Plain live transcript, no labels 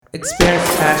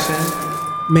Experience passion.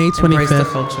 May 25th,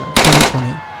 culture.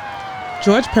 2020.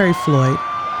 George Perry Floyd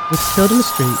was killed in the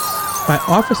streets by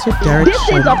Officer Derek This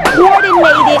is Chauvin. a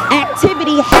coordinated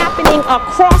activity happening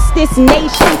across this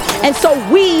nation. And so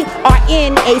we are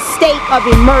in a state of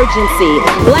emergency.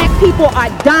 Black people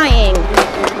are dying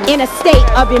in a state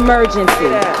of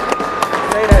emergency.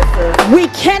 We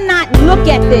cannot look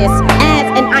at this as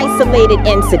an isolated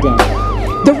incident.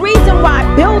 The reason why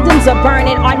buildings are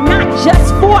burning are not just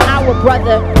for our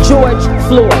brother George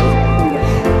Floyd.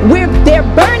 They're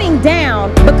burning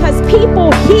down because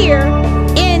people here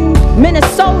in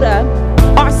Minnesota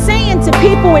are saying to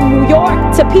people in New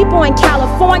York, to people in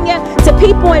California, to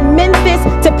people in Memphis,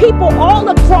 to people all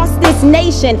across this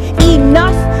nation,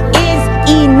 enough is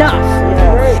enough.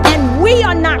 And we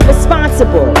are not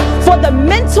responsible for the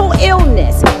mental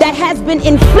illness that has been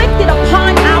inflicted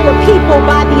upon our people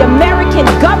by the American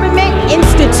government,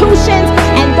 institutions,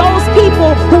 and those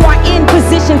people who are in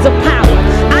positions of power.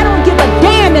 I don't give a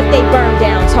damn if they burn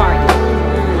down Target.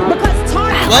 Because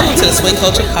Target... Welcome to the Swing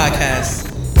Culture Podcast.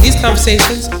 These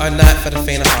conversations are not for the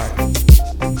faint of heart.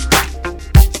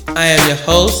 I am your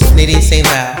host, Nadine St.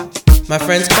 Val. My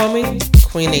friends call me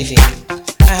Queen Nadine.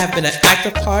 I have been an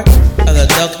active part of the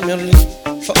adult community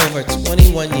for over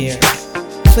 21 years.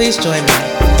 Please join me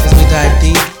as we dive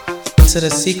deep into the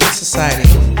secret society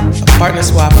of partner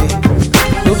swapping,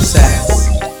 group sex,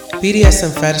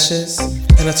 BDSM fetishes,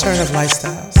 and alternative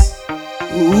lifestyles.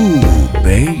 Ooh,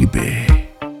 baby.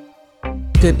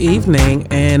 Good evening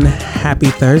and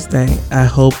happy Thursday. I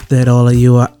hope that all of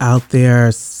you are out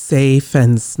there safe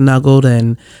and snuggled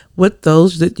and with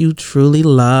those that you truly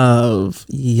love.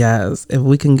 Yes, if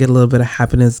we can get a little bit of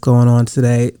happiness going on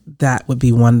today, that would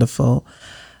be wonderful.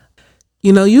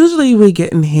 You know, usually we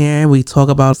get in here and we talk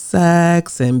about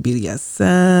sex and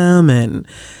BDSM and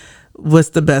what's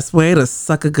the best way to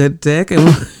suck a good dick.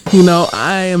 And, you know,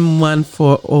 I am one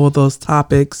for all those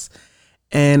topics.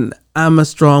 And I'm a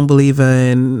strong believer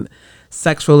in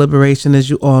sexual liberation, as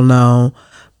you all know.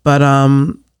 But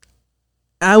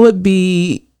it would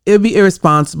be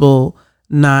irresponsible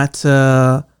not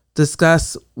to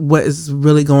discuss what is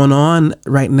really going on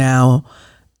right now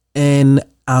in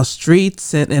our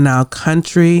streets and in our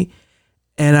country.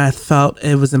 And I felt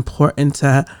it was important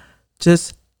to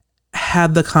just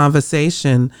have the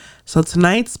conversation. So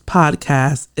tonight's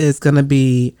podcast is going to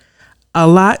be a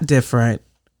lot different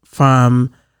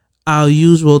from our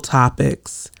usual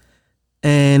topics.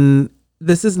 And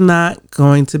this is not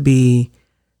going to be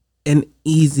an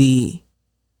easy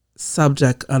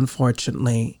subject,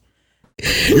 unfortunately.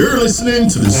 You're listening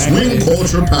to the Swing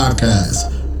Culture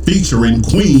Podcast featuring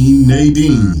Queen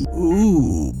Nadine.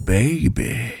 Ooh,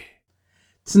 baby.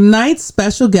 Tonight's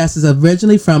special guest is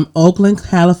originally from Oakland,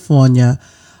 California.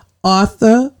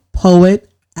 Author, poet,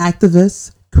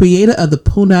 activist, creator of the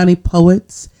Punani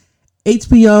Poets,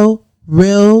 HBO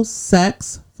Real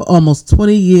Sex for almost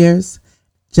 20 years,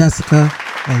 Jessica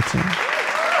Layton.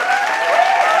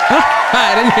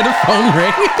 I didn't hear the phone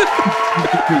ring.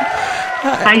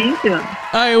 How you doing?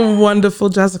 I am wonderful,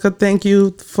 Jessica. Thank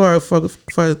you for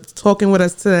talking with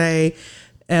us today,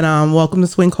 and welcome to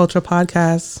Swing Culture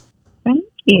Podcast. Thank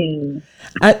you.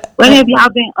 What have y'all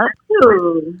been up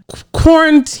to?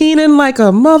 Quarantining like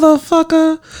a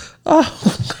motherfucker. Oh.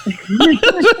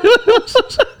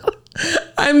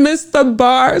 I miss the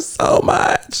bar so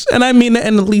much, and I mean it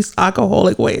in the least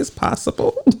alcoholic way as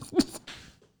possible.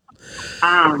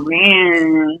 Oh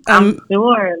man, I'm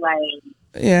sure.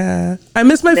 Yeah, I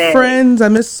miss my friends. I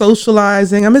miss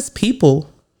socializing. I miss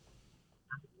people.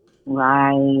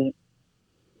 Right.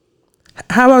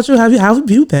 How about you? How have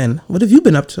you been? What have you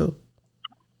been up to?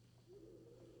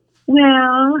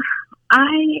 Well,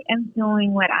 I am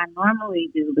doing what I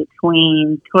normally do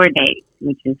between tour dates,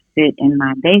 which is sit in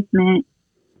my basement.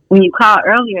 When you called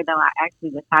earlier, though, I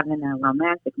actually was having a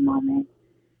romantic moment,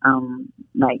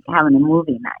 like having a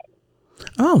movie night.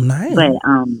 Oh, nice. But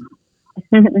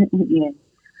yeah.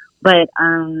 But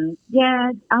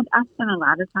yeah, I spent a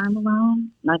lot of time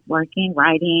alone, like working,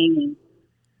 writing, and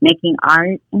making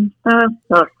art and stuff.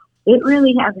 So it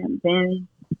really hasn't been.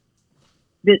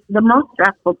 The most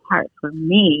stressful part for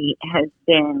me has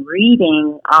been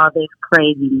reading all this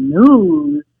crazy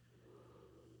news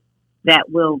that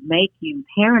will make you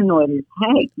paranoid as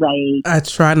heck. Like, I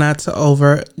try not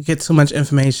to get too much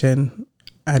information.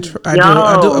 I do.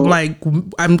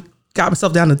 I'm got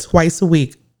myself down to twice a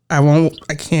week.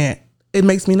 I can't. It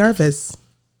makes me nervous.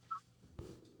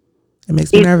 It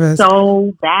makes me nervous.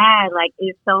 So bad. Like,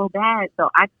 it's so bad. So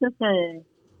I took a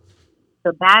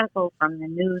sabbatical from the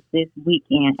news this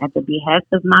weekend at the behest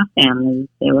of my family.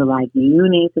 They were like, you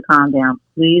need to calm down.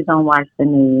 Please don't watch the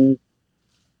news.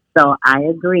 So I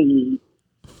agreed.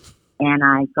 And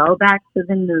I go back to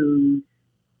the news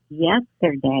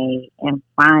yesterday and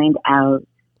find out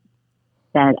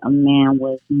that a man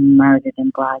was murdered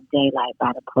in broad daylight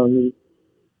by the police.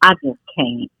 I just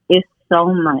can't. It's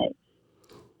so much.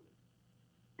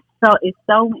 So it's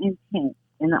so intense.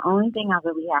 And the only thing I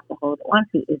really have to hold on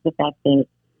to is the fact that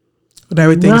but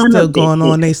everything's still going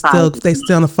on. They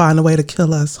still find a way to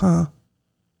kill us, huh?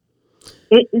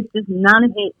 It's just none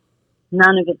of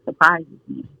it surprises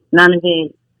me. None of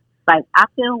it. Like I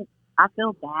feel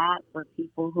bad for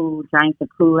people who drank the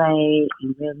Kool-Aid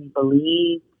and really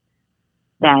believe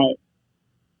that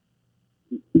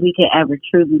we could ever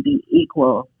truly be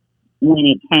equal when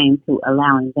it came to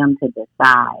allowing them to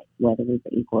decide whether we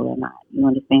were equal or not. You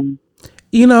understand?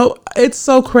 You know, it's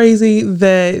so crazy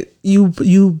that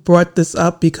you brought this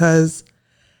up because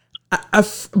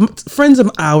friends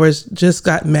of ours just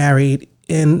got married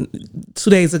 2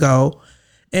 days ago,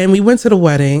 and we went to the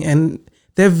wedding, and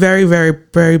they're very, very,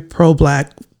 very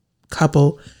pro-Black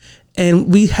couple,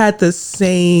 and we had the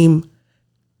same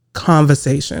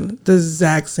conversation, the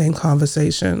exact same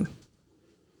conversation.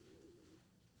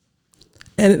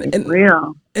 And it's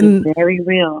real. It's very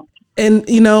real. And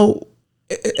you know,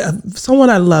 someone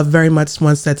I love very much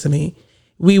once said to me,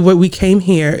 we came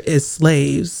here as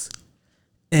slaves,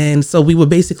 and so we were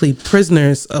basically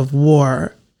prisoners of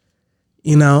war,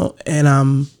 you know,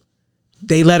 and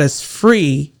they let us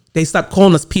free. They stopped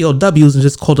calling us POWs and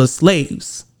just called us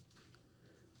slaves.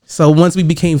 So once we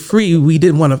became free, we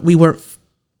weren't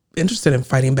interested in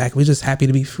fighting back. We were just happy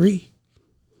to be free.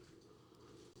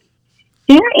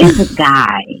 There is a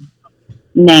guy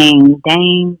named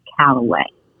Dane Calloway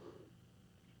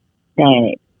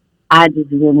that I just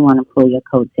really want to pull your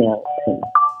coattails to.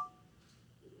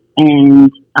 And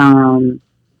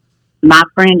my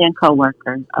friend and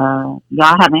coworker, y'all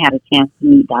haven't had a chance to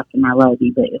meet Dr.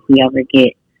 Nairobi, but if we ever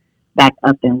get back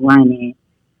up and running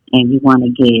and you want to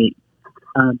get,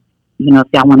 if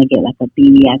y'all want to get like a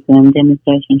BDSM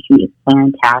demonstration, she is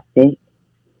fantastic.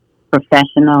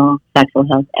 Professional sexual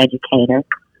health educator.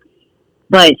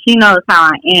 But she knows how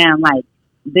I am, like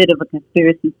a bit of a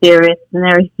conspiracy theorist and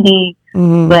everything.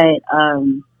 Mm-hmm. But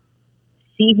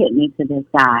she hit me to this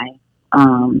guy,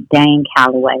 Dane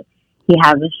Calloway. He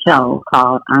has a show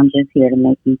called I'm Just Here to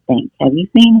Make You Think. Have you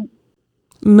seen it?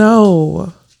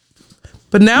 No.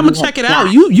 But now I'm going to check it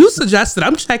out. You suggested.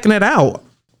 I'm checking it out.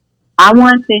 I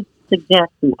want to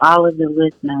suggest to all of the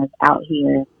listeners out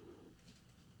here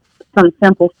some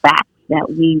simple facts that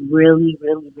we really,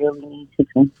 really, really need to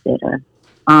consider.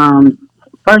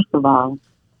 First of all,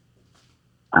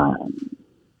 I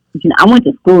went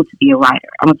to school to be a writer.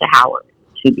 I went to Howard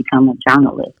to become a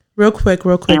journalist. Real quick.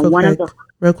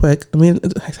 I mean,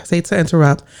 I hate to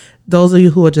interrupt. Those of you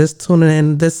who are just tuning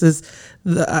in, this is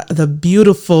the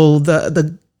beautiful,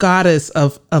 the goddess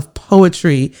of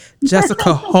poetry,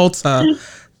 Jessica Holter.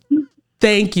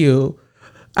 Thank you.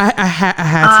 I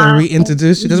had to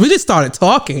reintroduce you because we just started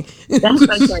talking. That's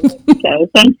okay. Okay,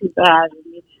 thank you for having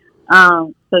me.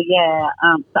 So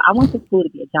I went to school to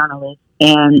be a journalist,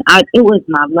 and it was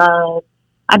my love.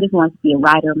 I just wanted to be a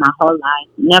writer my whole life.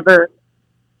 Never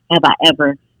have I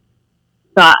ever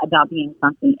thought about being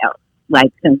something else.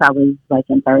 Like since I was like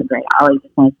in third grade, I always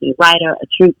just wanted to be a writer, a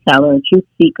truth teller, a truth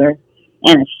seeker,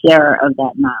 and a sharer of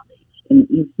that knowledge. And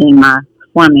you've seen my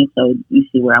performance, so you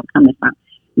see where I'm coming from.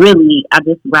 Really, I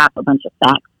just rap a bunch of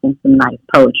facts and some nice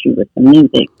poetry with some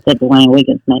music that Dwayne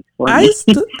Wiggins makes for me.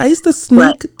 I used to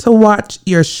sneak to watch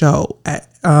your show at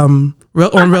on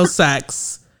Real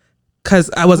Sex because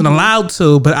I wasn't allowed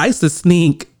to, but I used to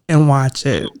sneak and watch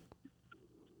it.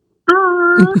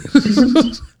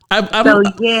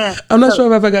 I'm not sure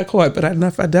if I ever got caught, but I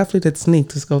definitely did sneak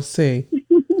to go see.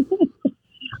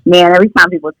 Man, every time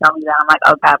people tell me that, I'm like,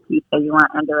 oh God, please say you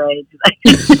weren't underage.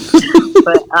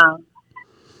 But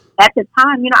at the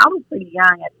time, I was pretty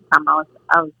young at the time.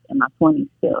 I was in my 20s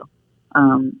still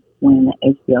when the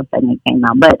HBO segment came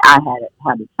out. But I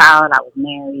had a child. I was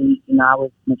married. I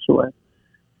was mature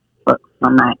for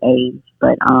my age.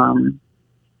 But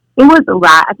it was a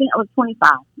lot. I think I was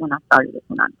 25 when I started this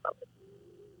one on public.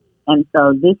 And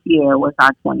so this year was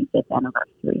our 25th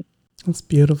anniversary. That's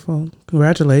beautiful.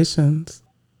 Congratulations.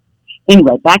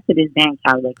 Anyway, back to this Dan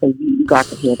Calloway because you got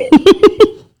to hear this.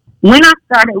 When I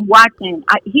started watching,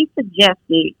 he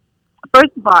suggested,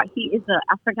 first of all, he is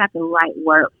I forgot the right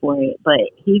word for it, but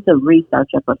he's a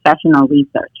researcher, professional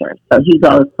researcher. So he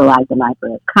goes to like the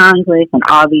Library of Congress and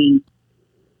all these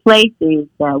places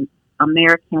that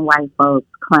American white folks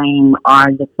claim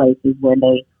are the places where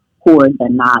they hoard the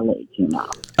knowledge,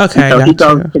 Okay, and so he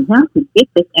goes to them to get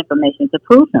this information to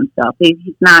prove himself. He's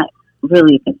not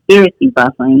really a conspiracy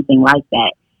buff or anything like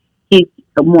that. He's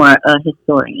more a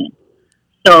historian.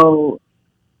 So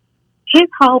his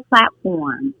whole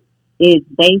platform is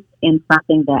based in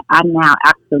something that I now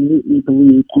absolutely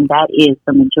believe, and that is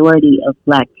the majority of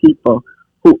Black people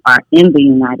who are in the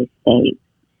United States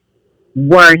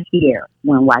were here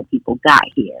when white people got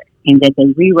here, and that they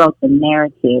rewrote the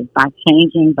narrative by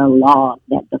changing the laws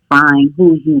that define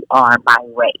who you are by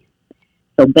race.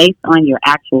 So based on your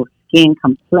actual skin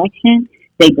complexion,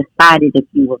 they decided if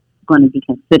you were going to be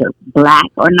considered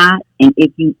Black or not, and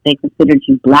if they considered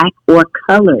you Black or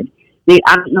colored.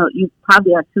 I don't know, you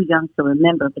probably are too young to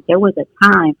remember, but there was a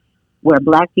time where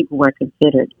Black people were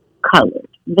considered colored.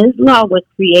 This law was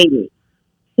created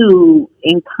to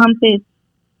encompass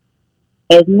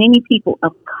as many people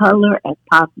of color as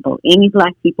possible, any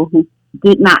Black people who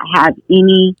did not have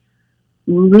any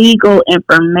legal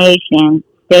information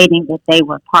stating that they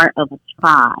were part of a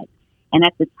tribe. And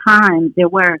at the time, there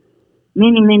were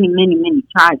many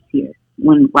tribes here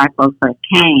when white folks first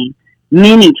came.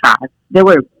 Many tribes. There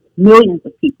were millions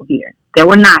of people here. There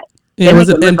were not. It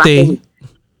wasn't empty. Like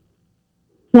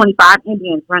 25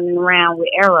 Indians running around with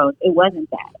arrows. It wasn't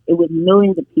that. It was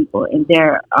millions of people. And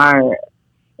there are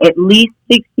at least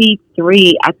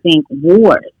 63, I think,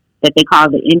 wars that they call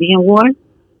the Indian Wars.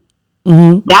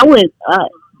 Mm-hmm. That was us.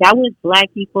 That was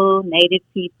Black people, Native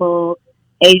people,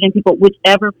 Asian people,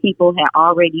 whichever people had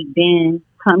already been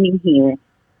coming here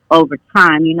over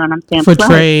time. You know what I'm saying? For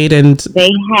trade and... They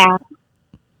had,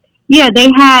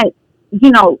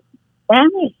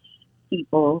 Spanish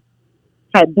people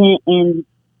had been in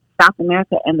South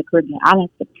America and the Caribbean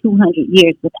islands for 200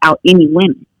 years without any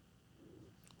women.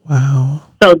 Wow.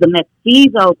 So the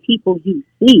mestizo people you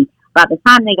see, by the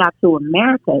time they got to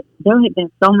America, there had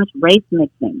been so much race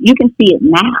mixing. You can see it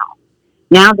now.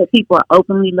 Now that people are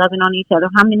openly loving on each other,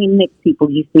 how many mixed people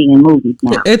you see in movies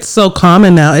now? It's so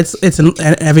common now. It's in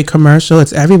every commercial.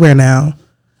 It's everywhere now.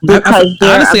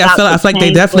 Honestly, I feel like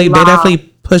they definitely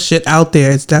push it out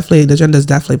there. It's definitely, the agenda's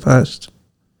definitely pushed.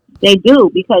 They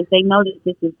do, because they know that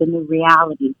this is the new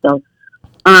reality. So,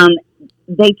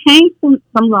 they changed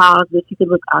some laws, which you could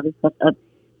look all this stuff up,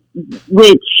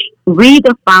 which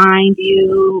redefined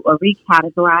you or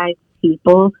recategorized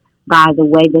people by the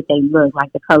way that they look,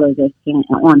 like the color of their skin.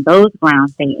 And on those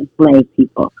grounds, they enslaved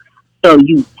people. So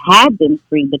you had been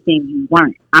free, but then you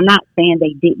weren't. I'm not saying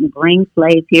they didn't bring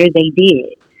slaves here. They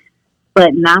did.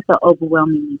 But not the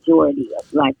overwhelming majority of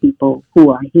Black people who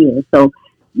are here. So,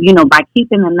 by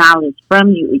keeping the knowledge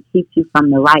from you, it keeps you from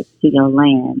the rights to your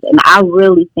land. And I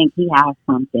really think he has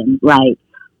something. Like,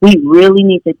 we really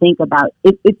need to think about,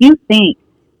 if you think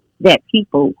that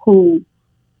people who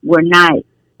were not,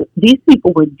 these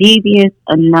people were devious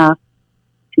enough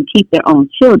to keep their own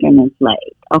children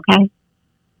enslaved, okay?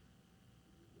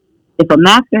 If a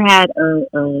master had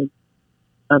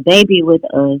a baby with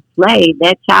a slave,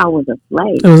 that child was a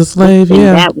slave. It was a slave,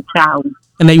 yeah. That child,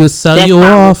 and they would sell you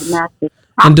off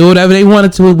and do whatever they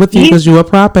wanted to with you because you were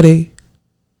property.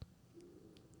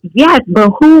 Yes,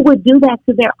 but who would do that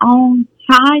to their own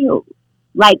child?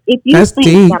 Like, if you That's think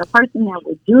deep. that a person that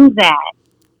would do that,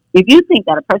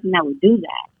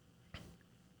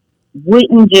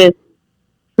 wouldn't just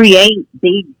create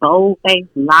big, bold-faced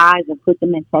lies and put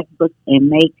them in textbooks and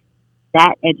make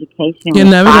that education You're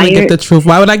never going to get the truth.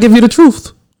 Why would I give you the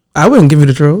truth? I wouldn't give you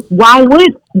the truth. Why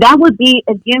would? That would be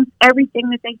against everything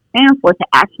that they stand for, to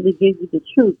actually give you the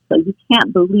truth. So you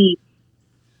can't believe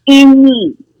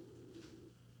any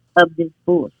of this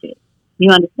bullshit.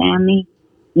 You understand me?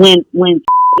 When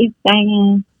is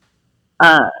saying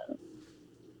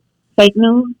fake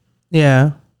news,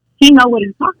 yeah, he know what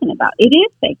he's talking about. It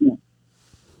is fake news.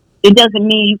 It doesn't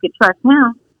mean you could trust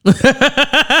him. It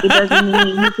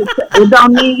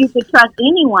don't mean you could trust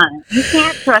anyone. You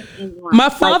can't trust anyone. My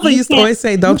father used to always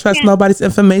say, "Don't trust nobody's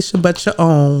information but your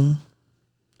own."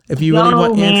 If you really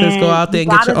want answers, go out there and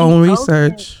get your own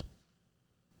research.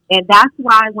 And that's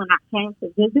why when I came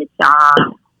to visit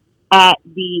y'all at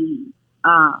the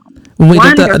when we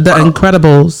did the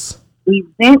Incredibles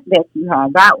event that you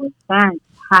had, that was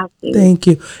fantastic. Thank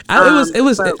you.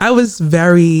 I was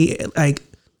very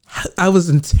I was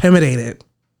intimidated.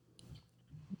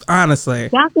 Honestly,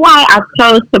 that's why I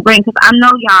chose to bring, because I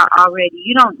know y'all already.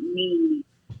 You don't need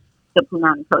to put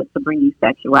on the clothes to bring you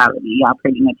sexuality. Y'all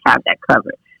pretty much have that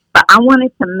covered. But I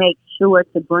wanted to make sure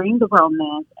to bring the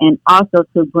romance and also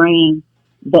to bring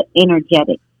the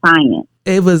energetic science.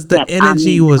 It was the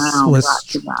energy was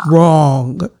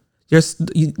strong.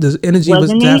 The energy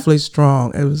was definitely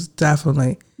strong. It was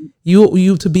definitely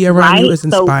you to be around you is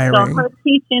inspiring. So her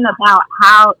teaching about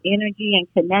how energy and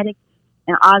kinetics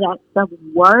and all that stuff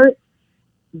works,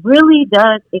 really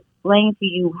does explain to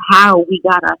you how we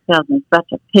got ourselves in such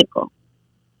a pickle.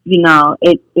 You know,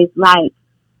 it's like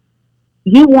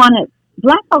you want to.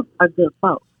 Black folks are good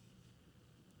folks.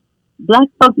 Black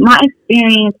folks, my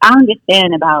experience, I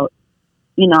understand about,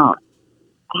 you know,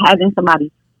 having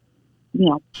somebody, you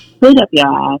know, put up your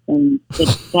ass and the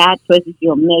bad choices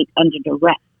you'll make under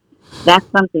duress. That's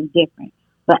something different.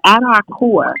 But at our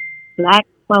core, Black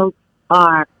folks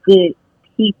are good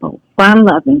people,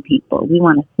 fun-loving people. We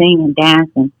want to sing and dance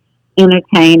and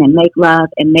entertain and make love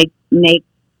and make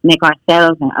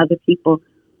ourselves and other people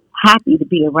happy to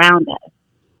be around us.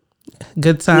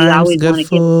 Good times, good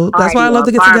food. That's why I love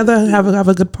to get together and have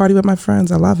a good party with my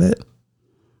friends. I love it.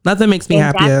 Nothing makes me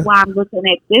happier. That's why I'm looking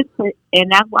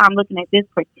at this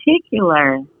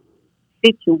particular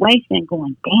situation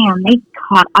going, damn, they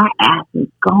caught our asses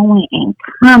going and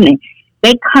coming.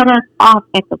 They cut us off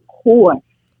at the core.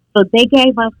 So they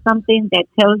gave us something that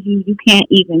tells you can't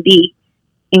even be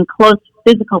in close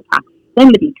physical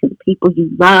proximity to the people you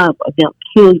love or they'll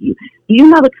kill you. Do you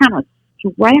know the kind of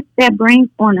stress that brings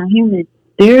on a human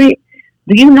spirit?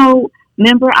 Do you know,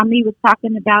 remember Ami was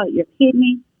talking about your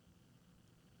kidney?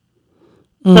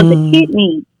 So the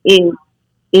kidney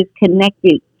is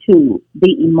connected to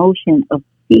the emotion of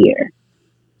fear.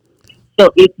 So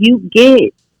if you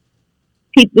get,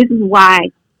 this is why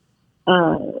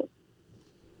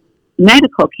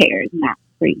medical care is not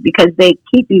free, because they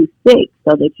keep you sick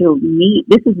so that you'll need,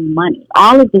 this is money.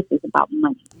 All of this is about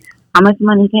money. How much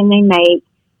money can they make?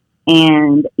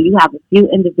 And you have a few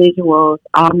individuals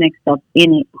all mixed up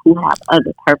in it who have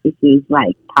other purposes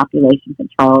like population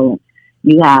control.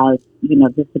 You have, you know,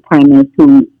 the supremacists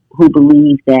who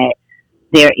believe that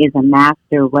there is a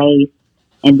master race.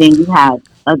 And then you have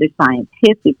other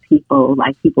scientific people,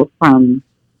 like people from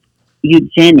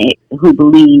eugenics, who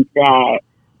believe that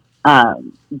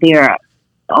there are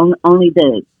only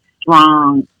the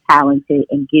strong, talented,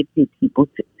 and gifted people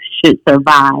should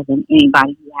survive, and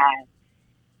anybody who has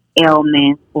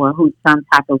ailments or who's some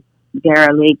type of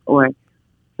derelict or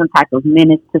some type of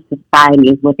menace to society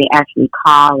is what they actually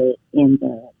call it in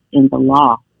the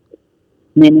law.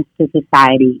 Menace to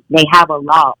society. They have a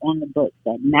law on the books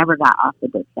that never got off the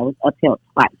books, that was upheld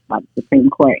twice by the Supreme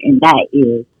Court, and that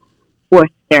is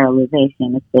forced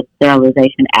sterilization. It's the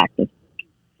Sterilization Act of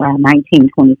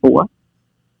 1924,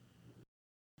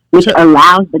 which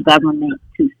allows the government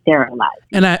to sterilize.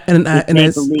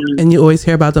 And you always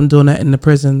hear about them doing that in the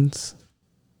prisons.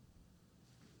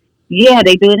 Yeah,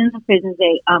 they do it in the prisons.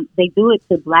 They do it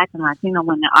to Black and Latino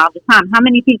women all the time. How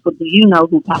many people do you know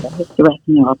who got a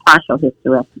hysterectomy or a partial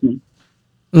hysterectomy?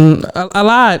 A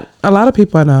lot of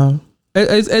people I know.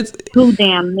 It's too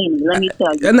damn many. Let me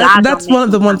tell you. And that's one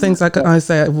of the things I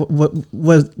say.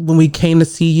 What when we came to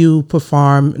see you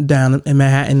perform down in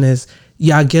Manhattan is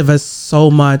y'all give us so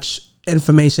much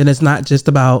information. It's not just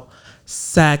about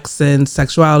sex and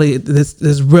sexuality.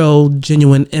 There's real,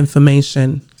 genuine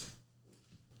information.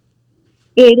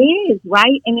 It is,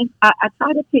 right? And I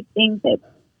try to pick things that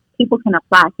people can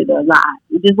apply to their lives,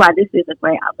 which is why this is a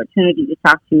great opportunity to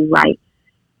talk to you right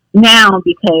now,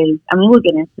 because, I mean, we'll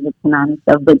get into the tsunami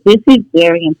stuff, but this is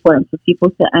very important for people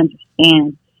to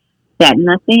understand that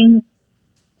nothing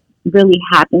really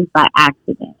happens by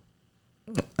accident.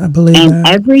 I believe and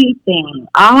that. Everything,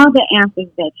 all the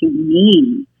answers that you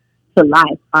need to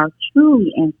life are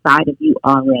truly inside of you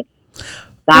already.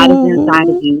 God is inside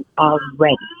of you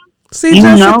already. See, you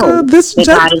Jessica, know that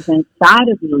God is inside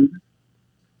of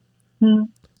you.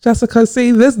 Jessica,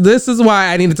 see, this is why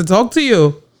I needed to talk to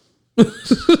you.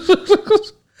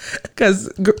 Because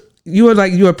you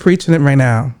are preaching it right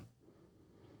now.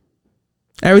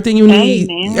 Everything you need,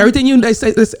 everything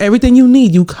you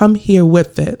need, you come here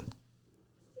with it.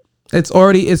 It's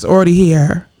already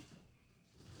here.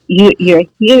 You're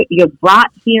here. You're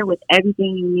brought here with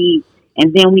everything you need,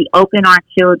 and then we open our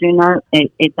children up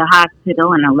at the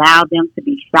hospital and allow them to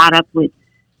be shot up with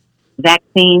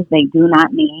vaccines they do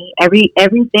not need.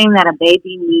 Everything that a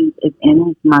baby needs is in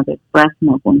his mother's breast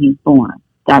milk when he's born.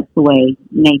 That's the way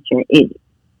nature is.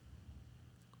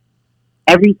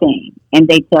 Everything. And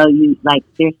they tell you, like,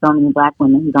 there's so many Black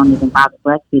women who don't even bother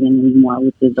breastfeeding anymore,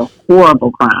 which is a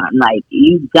horrible crime. Like,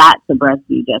 you got to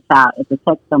breastfeed your child. It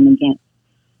protects them against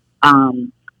all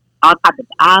types of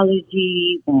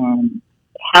allergies and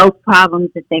health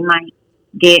problems that they might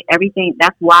get. Everything.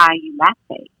 That's why you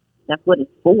lactate. That's what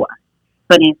it's for.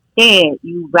 But instead,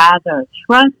 you rather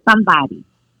trust somebody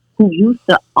who used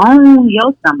to own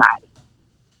your somebody.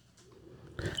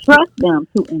 Trust them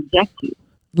to inject you.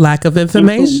 Lack of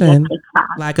information. Get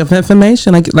TikTok. Lack of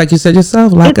information. Like you said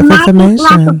yourself, lack of information.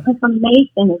 Lack of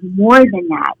information is more than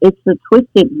that. It's a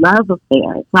twisted love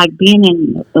affair. It's like being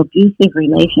in an abusive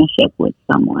relationship with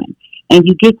someone. And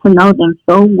you get to know them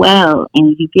so well,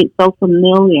 and you get so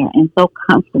familiar and so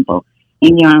comfortable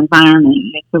in your environment,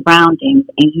 your surroundings,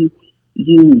 and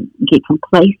you get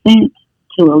complacent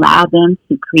to allow them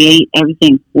to create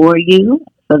everything for you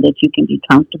so that you can be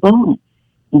comfortable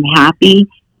and happy.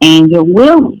 And you're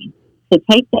willing to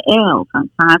take the L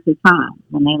from time to time.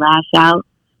 When they lash out,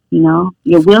 you're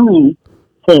willing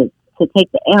to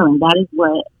take the L. And that is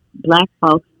what Black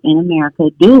folks in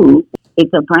America do.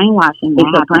 It's a brainwashing.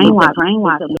 It's a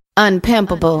brainwashing.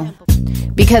 Unpimpable.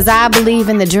 Because I believe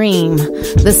in the dream,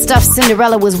 the stuff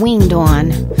Cinderella was weaned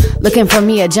on. Looking for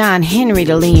me a John Henry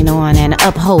to lean on and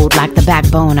uphold like the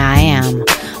backbone I am.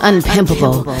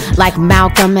 Unpimpable, like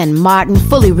Malcolm and Martin,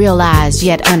 fully realized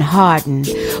yet unhardened.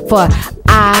 For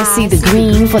I see the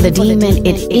green for the demon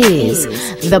it is.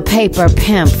 The paper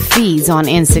pimp feeds on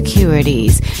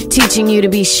insecurities, teaching you to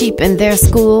be sheep in their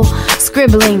school,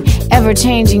 scribbling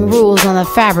ever-changing rules on the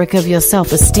fabric of your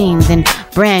self-esteem, then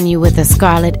brand you with a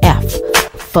scarlet F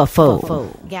for fool.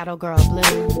 Ghetto Girl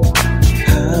Blue.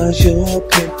 How's your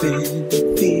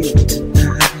pimpin' feel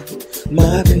tonight?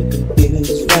 My pimpin'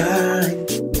 feels right.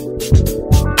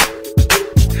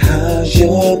 How's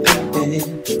your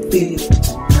pimpin' feel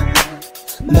tonight?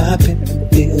 My pimpin'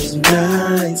 feels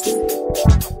nice.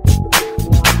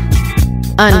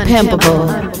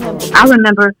 Unpimpable. I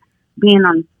remember being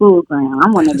on the school ground.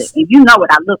 I'm one of the, and you know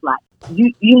what I look like.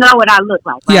 You know what I look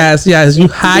like, right? Yes. You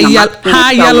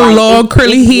high yellow, long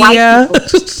curly hair.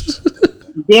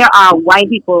 There are white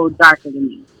people darker than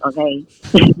me, okay?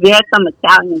 There are some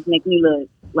Italians make me look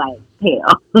like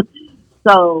pale.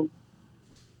 So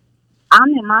I'm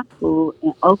in my school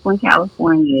in Oakland,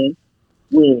 California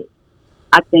with,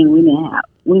 I think we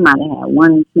might have had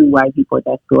 1 or 2 white people at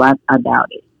that school. I doubt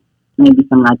it. Maybe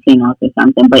some Latinos or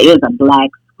something, but it was a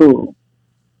black school.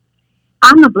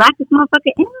 I'm the blackest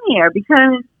motherfucker in there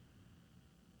because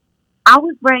I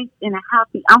was raised in a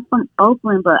healthy, I'm from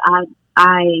Oakland, but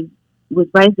I was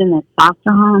raised in a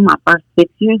foster home my first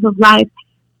 6 years of life,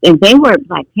 and they were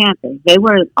Black Panthers. They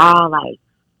were all like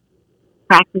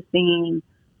practicing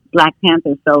Black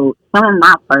Panthers. So some of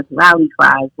my first rally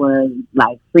cries were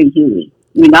like Free Huey,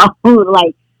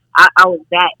 like I was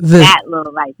that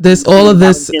little like this all of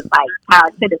this just like power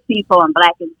to the people and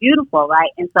Black is beautiful,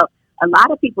 right? And so a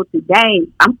lot of people today,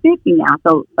 I'm 50 now,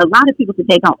 so a lot of people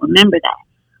today don't remember that.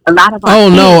 A lot of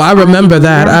I remember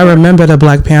that. I remember the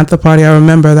Black Panther Party. I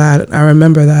remember that.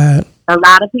 A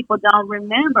lot of people don't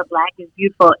remember Black is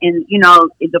beautiful, and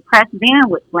the press then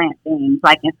would plant things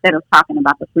like instead of talking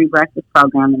about the free breakfast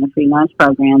program and the free lunch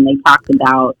program, they talked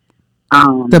about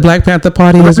the Black Panther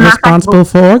Party was responsible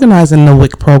for organizing the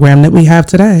WIC program that we have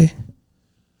today.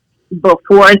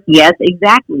 Before, yes,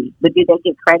 exactly. But did they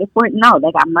get credit for it? No,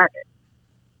 they got murdered.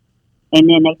 And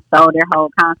then they stole their whole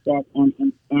concept and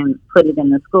put it in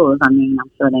the schools. I mean, I'm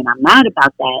sure they're not mad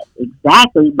about that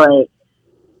exactly, but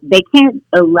they can't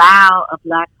allow a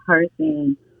Black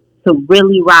person to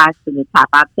really rise to the top.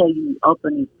 I'll tell you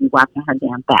openly, be watching her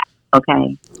damn back.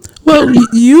 Okay. Well,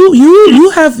 you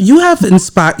have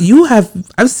inspired.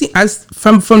 I've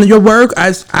seen from your work.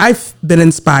 I've been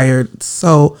inspired.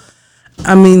 So,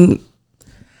 I mean,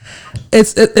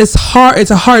 it's hard.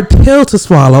 It's a hard pill to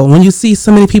swallow when you see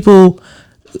so many people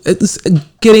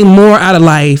getting more out of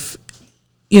life.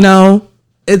 It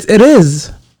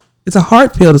is. It's a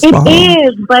hard pill to swallow. It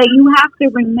is, but you have to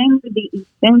remember the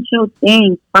essential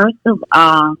things. First of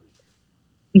all,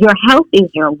 your health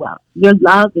is your wealth. Your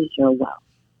love is your wealth.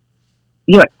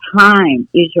 Your time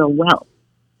is your wealth.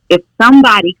 If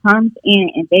somebody comes in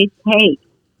and they take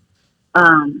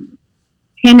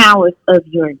 10 hours of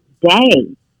your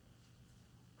day,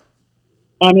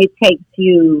 and it takes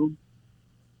you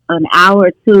an hour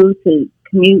or two to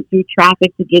commute through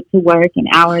traffic to get to work, an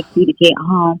hour or two to get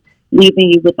home,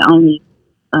 leaving you with only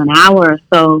an hour or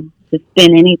so to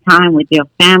spend any time with your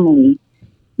family,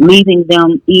 leaving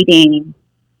them eating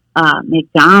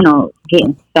McDonald's,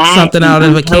 getting fat, something out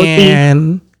of a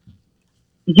can.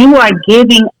 You are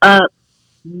giving up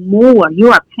more.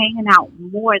 You are paying out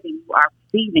more than you are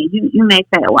receiving. You may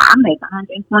say, "Well, I make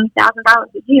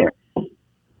 $120,000 a year."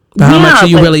 How much are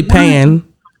you really paying?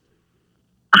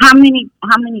 How many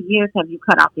years have you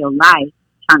cut off your life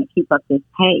trying to keep up this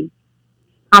pace?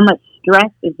 How much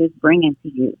stress is this bringing to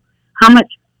you? How much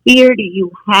fear do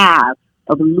you have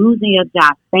of losing your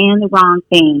job, saying the wrong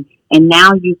thing, and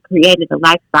now you've created a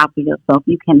lifestyle for yourself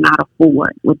you cannot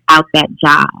afford without that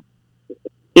job?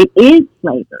 It is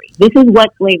slavery. This is what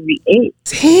slavery is.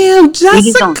 Damn, We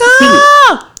just don't see it.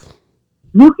 Jessica.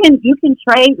 You can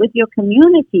trade with your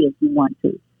community if you want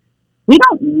to. We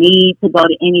don't need to go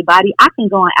to anybody. I can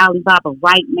go on Alibaba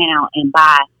right now and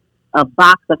buy a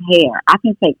box of hair. I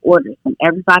can take orders from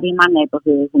everybody in my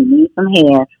neighborhood who needs some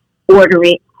hair, order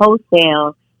it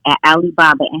wholesale at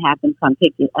Alibaba and have them come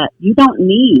pick it up. You don't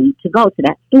need to go to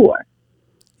that store.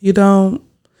 You don't.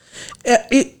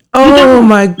 Oh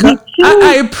my God.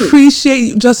 I appreciate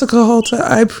you, Jessica Holter.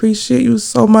 I appreciate you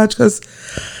so much because,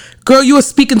 girl, you are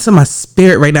speaking to my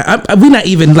spirit right now. We're not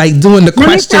even like doing the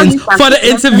questions for the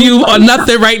interview or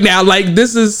nothing right now. Like,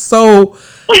 this is so.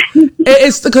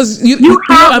 It's because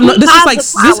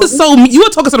this is so me. You are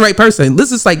talking to the right person.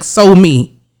 This is like so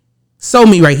me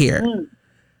right here.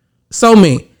 So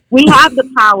me. We have the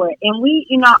power,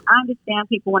 and I understand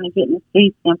people want to get in the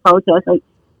streets and protest. Like,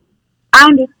 I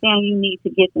understand you need to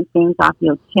get some things off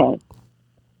your chest,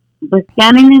 but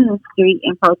standing in the street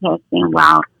and protesting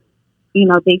while,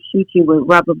 they shoot you with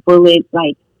rubber bullets,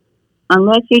 like,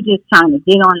 unless you're just trying to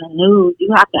get on the news,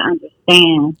 you have to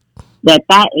understand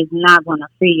that is not going to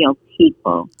free your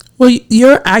people. Well,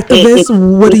 you're activists.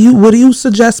 What do you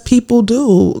suggest people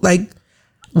do? Like,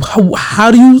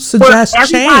 how do you suggest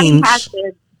change?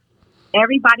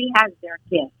 Everybody has their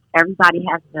gift. Everybody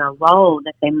has their role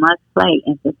that they must play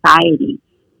in society.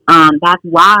 That's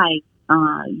why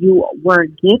you were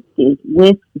gifted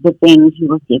with the things you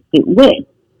were gifted with.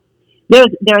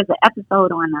 There's an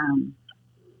episode on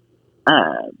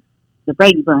the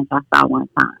Brady Bunch I saw one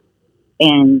time,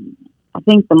 and I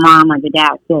think the mom or the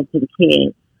dad said to the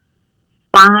kids,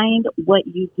 "Find what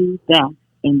you do best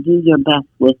and do your best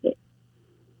with it."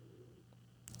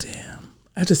 Damn,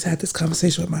 I just had this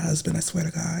conversation with my husband. I swear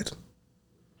to God.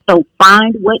 So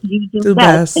find what you do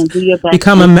best and do your best.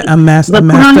 Become a master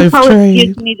of trade.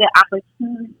 Gives me the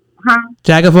opportunity.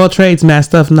 Jack of all trades,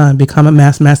 master of none. Become a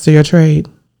master of your trade.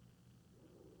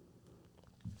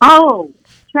 Oh,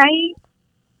 trade?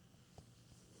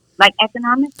 Like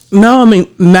economics? No, I mean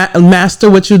master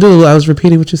what you do. I was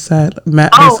repeating what you said.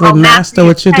 Master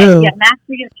what you do. Yeah, master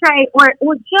your trade,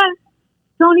 or just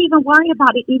don't even worry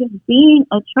about it even being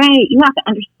a trade. You have to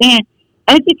understand,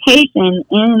 education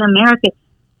in America,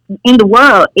 in the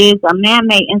world, is a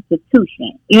man-made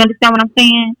institution. You understand what I'm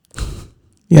saying?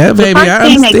 Yeah, baby, I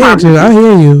understand you. I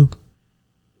hear you.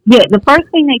 Yeah, the first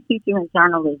thing they teach you in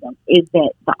journalism is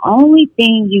that the only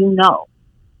thing you know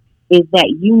is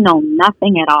that you know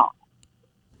nothing at all.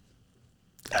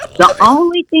 The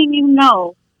only thing you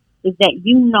know is that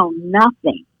you know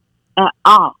nothing at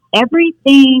all.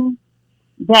 Everything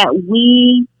that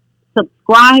we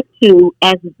subscribe to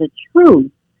as the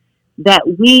truth that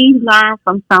we learn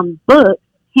from some book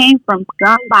came from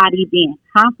somebody being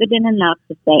confident enough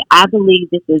to say, "I believe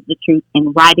this is the truth,"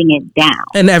 and writing it down.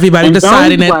 And everybody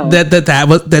deciding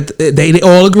that they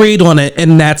all agreed on it,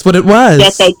 and that's what it was.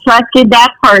 That they trusted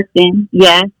that person,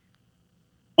 yes.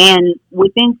 And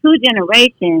within 2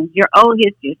 generations, your old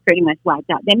history is pretty much wiped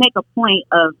out. They make a point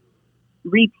of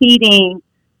repeating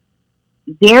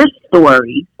their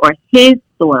story or his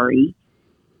story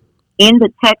in the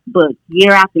textbook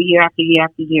year after year after year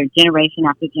after year, generation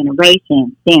after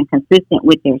generation, staying consistent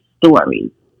with their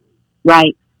stories,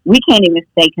 right? We can't even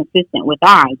stay consistent with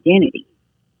our identity.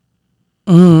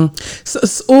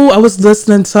 I was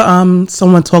listening to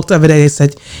someone talk the other day. They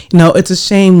said, it's a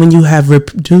shame when you have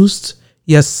reduced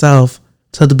yourself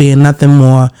to being nothing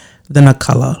more than a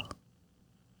color,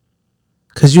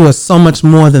 because you are so much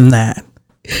more than that.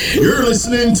 You're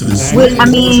listening to the Swing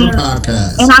Culture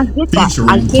Podcast. And I get that.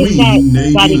 I get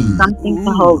that it's something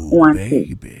to hold on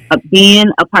to. Being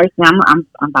a person, I'm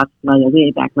about to blow your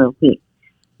wig back real quick.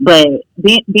 But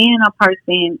being a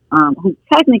person who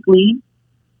technically,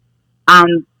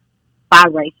 I'm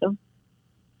biracial,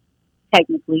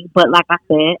 technically. But like I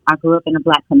said, I grew up in a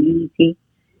Black community,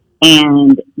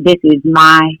 and this is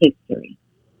my history.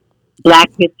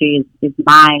 Black history is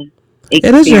my experience.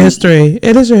 It is your history.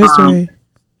 It is your history.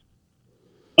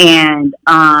 And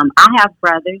I have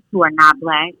brothers who are not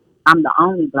Black. I'm the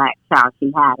only Black child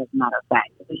she had, as a matter of fact.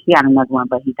 She had another one,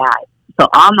 but he died. So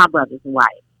all my brothers are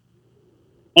white.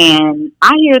 And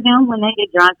I hear them when they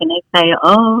get drunk and they say,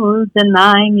 "Oh,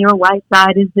 denying your white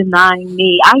side is denying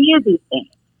me." I hear these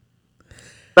things.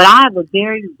 But I have a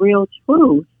very real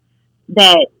truth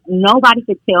that nobody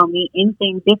could tell me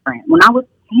anything different. When I was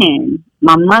 10,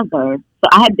 my mother, so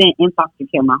I had been in foster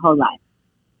care my whole life.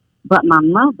 But my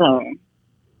mother,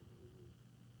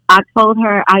 I told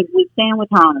her I was staying with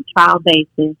her on a trial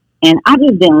basis, and I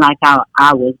just didn't like how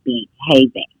I was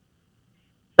behaving.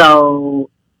 So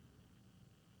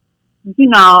you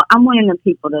know, I'm one of the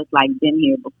people that's like been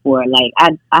here before. Like I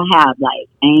have like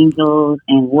angels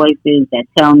and voices that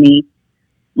tell me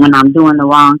when I'm doing the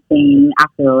wrong thing. I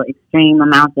feel extreme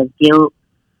amounts of guilt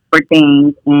for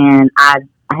things, and I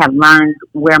have learned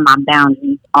where my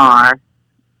boundaries are.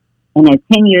 And at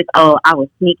 10 years old, I was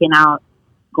sneaking out,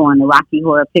 going to Rocky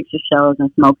Horror Picture Shows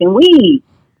and smoking weed.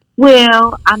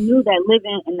 Well, I knew that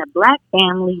living in a black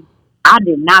family, I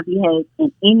did not behave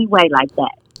in any way like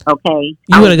that. Okay,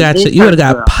 You would have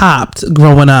got popped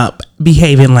growing up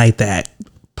behaving like that.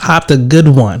 Popped a good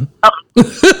one.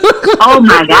 Oh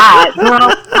my God,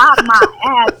 girl, pop my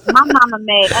ass. My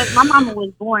mama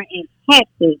was born in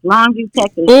Texas, Longview,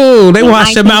 Texas. Ooh, they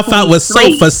washed your mouth out with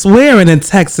soap for swearing in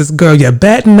Texas, girl. You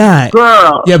bet not.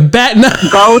 Girl, you bet not.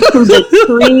 Go to the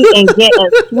tree and get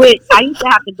a switch. I used to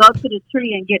have to go to the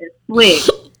tree and get a switch.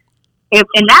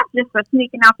 And that's just for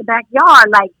sneaking out the backyard.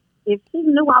 Like, if she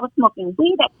knew I was smoking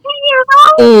weed at 10 years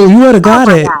old. Oh, you would have got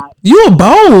it. God. You were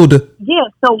bold. Yeah,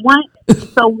 so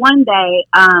one day,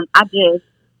 I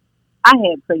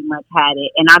had pretty much had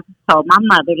it, and I just told my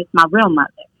mother, this is my real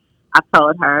mother. I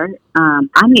told her,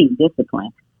 I need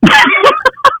discipline.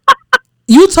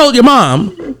 You told your mom?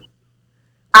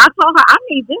 I told her, I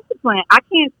need discipline. I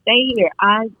can't stay here.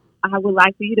 I would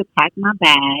like for you to pack my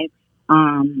bag,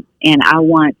 and I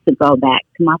want to go back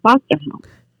to my foster home.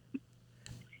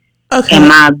 Okay. And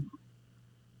my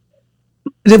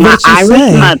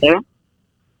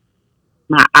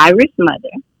Irish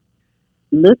mother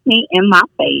looked me in my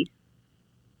face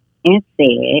and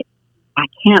said, I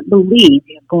can't believe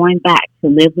you're going back to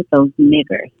live with those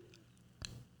niggers.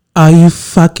 Are you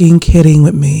fucking kidding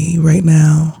with me right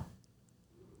now?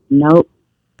 Nope.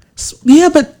 Yeah,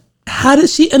 but how did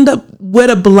she end up with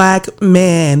a black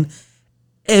man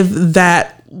if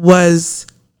that was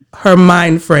her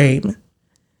mind frame?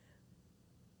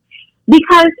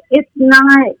 Because it's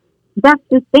not, that's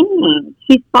the thing.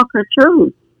 She spoke her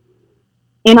truth.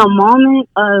 In a moment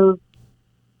of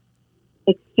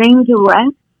extreme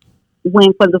duress,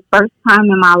 when for the first time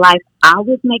in my life, I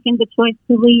was making the choice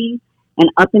to leave.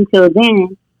 And up until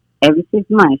then, every 6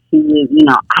 months, she would,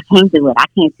 I can't do it. I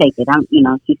can't take it.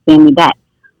 She sent me back.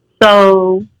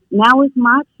 So now it's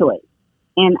my choice.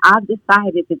 And I've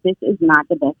decided that this is not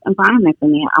the best environment for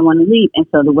me. I want to leave. And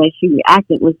so the way she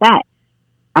reacted was that.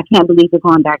 I can't believe you're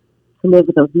going back to live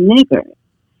with those niggers.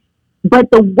 But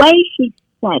the way she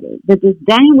said it, the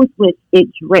disdain with which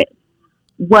it dripped,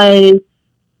 was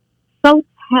so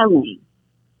telling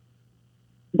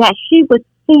that she would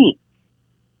think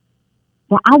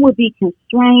that I would be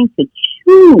constrained to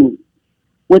choose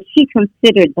what she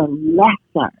considered the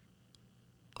lesser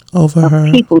over of her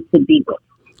people to be with.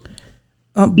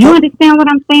 You understand what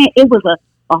I'm saying? It was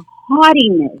a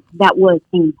haughtiness that was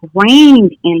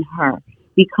ingrained in her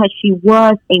because she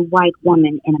was a white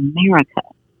woman in America.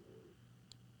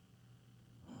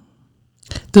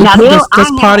 Does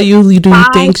part of you, do you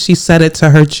think she said it to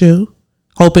hurt you?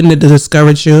 Hoping to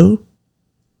discourage you?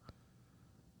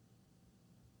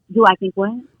 Do I think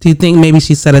what? Do you think maybe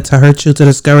she said it to hurt you, to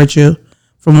discourage you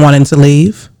from wanting to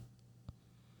leave?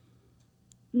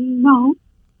 No.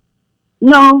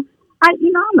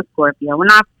 I'm a Scorpio. When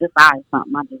I decide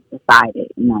something, I just decide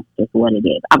it, and that's just what it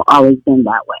is. I've always been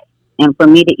that way. And for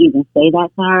me to even say that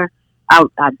to her, I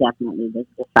definitely just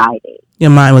decided.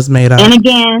 Your mind was made up. And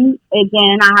again,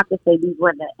 I have to say these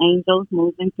were the angels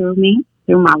moving through me,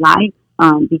 through my life,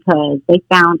 because they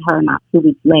found her not 2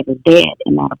 weeks later dead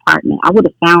in that apartment. I would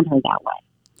have found her that way.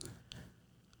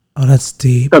 Oh, that's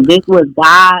deep. So this was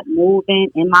God moving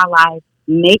in my life,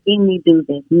 making me do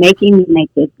this, making me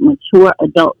make this mature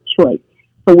adult choice.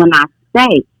 So when I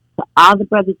say to all the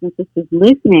brothers and sisters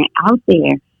listening out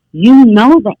there, you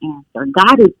know the answer.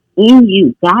 God is in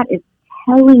you. God is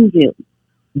telling you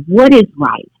what is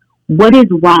right, what is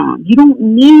wrong. You don't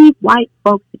need white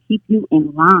folks to keep you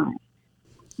in line.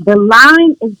 The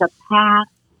line is the path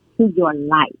to your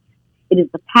life. It is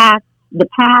the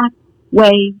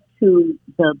pathway to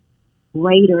the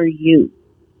greater you.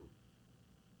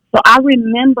 So I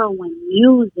remember when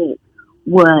music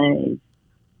was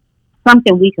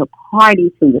something we could party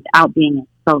to without being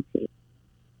insulted.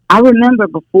 I remember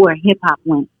before hip hop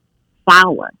went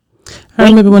sour. I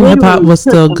remember when hip hop was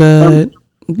still good.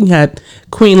 You had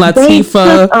Queen Latifah. They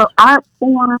took an art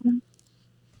form.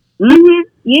 Mm-hmm.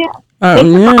 Yeah. They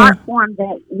took an art form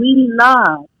that we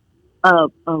love, a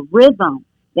rhythm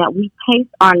that we pace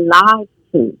our lives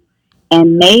to,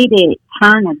 and made it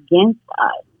turn against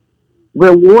us,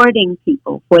 rewarding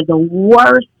people for the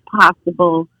worst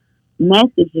possible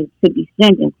messages to be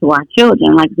sent to our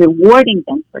children, like rewarding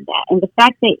them for that. And the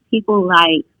fact that people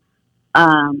like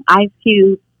Ice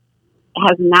Cube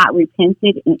has not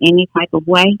repented in any type of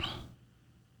way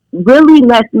really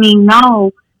lets me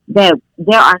know that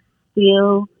there are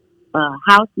still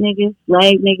house niggas,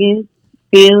 slave niggas,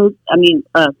 field,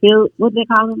 what do they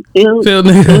call them? Field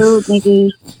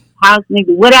niggas, house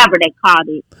niggas, whatever they called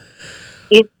it.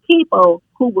 It's people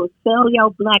who will sell your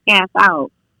black ass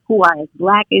out, who are as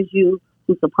black as you,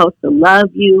 who's supposed to love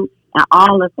you, and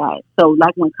all of that. So,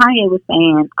 like when Kanye was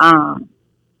saying,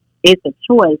 it's a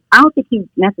choice, I don't think he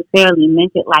necessarily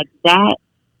meant it like that.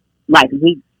 Like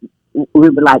we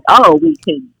were like, oh, we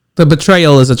could. The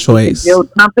betrayal is a choice.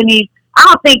 Build companies. I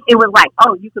don't think it was like,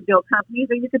 oh, you could build companies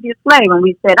or you could be a slave. And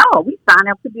we said, oh, we signed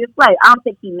up to be a slave. I don't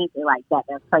think he meant it like that.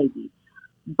 That's crazy.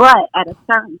 But at a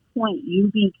certain point,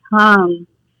 you become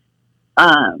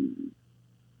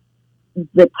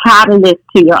the catalyst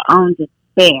to your own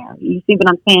despair. You see what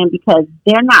I'm saying? Because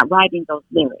they're not writing those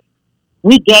lyrics.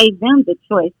 We gave them the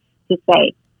choice to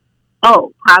say,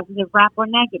 oh, positive rap or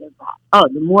negative rap. Oh,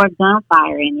 the more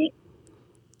gunfire in it,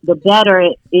 the better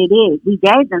it is. We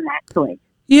gave them that choice.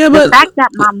 Yeah, but the fact that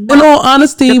my mother, in all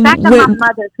honesty, the fact that my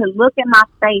mother could look in my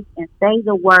face and say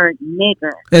the word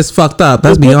nigger, it's fucked up.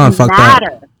 That's beyond fucked up.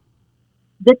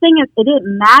 The thing is, it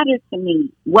didn't matter to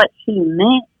me what she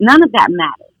meant. None of that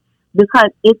matters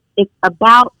because it's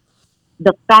about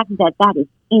the fact that is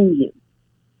in you.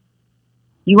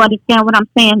 You understand what I'm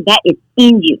saying? That is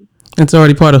in you. It's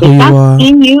already part of who you are.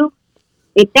 In you,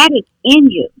 if that is in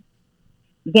you,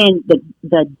 then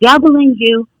the devil in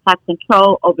you has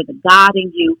control over the God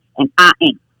in you, and I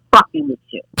ain't fucking with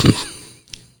you.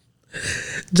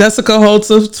 Jessica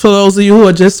Holzer, for those of you who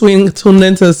are just tuned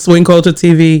into Swing Culture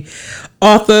TV,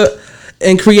 author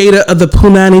and creator of the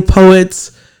Punani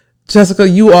Poets. Jessica,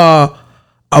 you are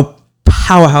a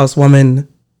powerhouse woman.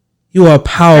 You are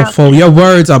powerful. Your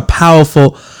words are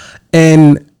powerful,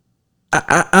 and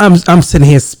I'm sitting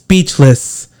here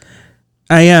speechless.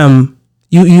 I am.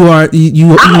 You are. But you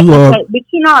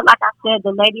know, like I said,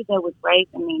 the lady that was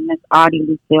raising me, Miss Audie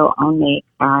Lucille Onick,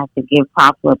 I have to give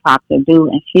props where props are due,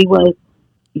 and she was,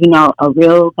 a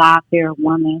real God-fearing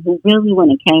woman who really,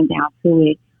 when it came down to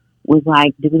it, was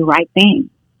like, do the right thing.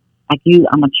 Like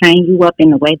I'm gonna train you up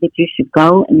in the way that you should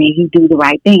go, and then you do the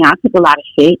right thing. I took a lot of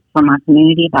shit from my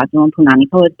community about doing Punani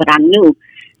Poets, but I knew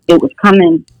it was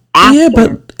coming after. Yeah,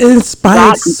 but it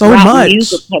inspired so much.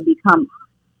 Music had become.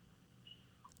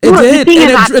 It did,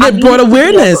 and it brought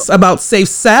awareness about safe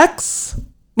sex.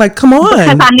 Like, come on.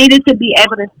 Because I needed to be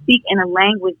able to speak in a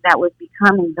language that was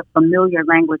becoming the familiar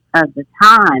language of the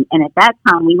time. And at that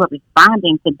time, we were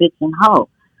responding to bitch and hoe.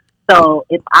 So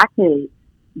if I could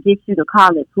get you to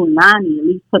call it Punani, at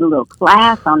least put a little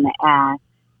class on the ass,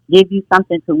 give you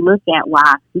something to look at while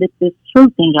I slip this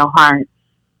truth in your heart,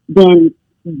 then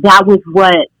that was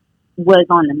what was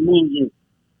on the menu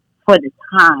for the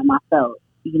time, I felt,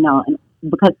 and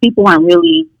because people weren't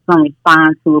really going to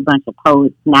respond to a bunch of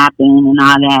poets snapping and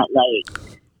all that, like,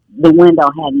 the window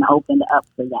hadn't opened up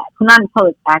for that. Punani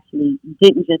Poets actually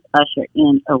didn't just usher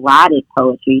in erotic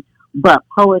poetry, but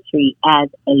poetry as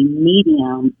a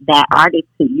medium that artists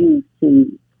could use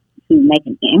to make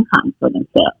an income for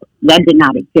themselves. That did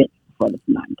not exist before the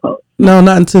Punani Poets. No,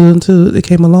 not until it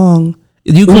came along.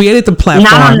 You created the platform.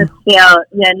 Not on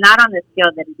the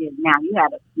scale that it did now. You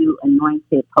had a few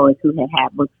anointed poets who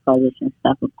had books published and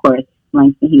stuff, of course,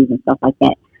 Langston Hughes and stuff like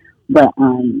that. But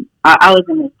I was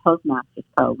in this Toastmasters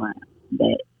program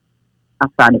that I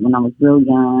started when I was real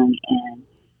young, and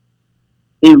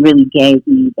it really gave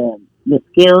me the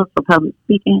skills for public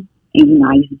speaking. And,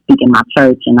 I used to speak in my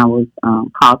church, and I was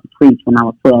called to preach when I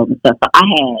was 12 and stuff. So I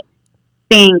had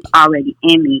things already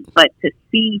in me. But to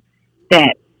see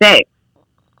that sex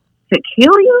to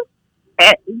kill you,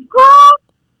 girl,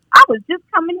 I was just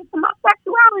coming into my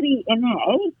sexuality, and then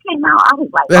AIDS came out. I was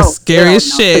like, that's scary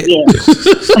as shit.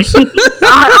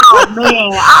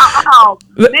 Oh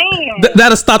man!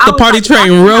 That'll stop the party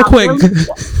train real quick.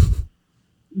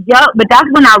 Yep, but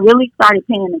that's when I really started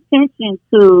paying attention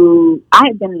to. I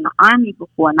had been in the Army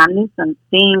before, and I knew some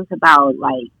things about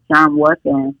like germ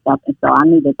warfare and stuff, and so I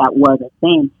knew that was a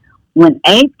thing. When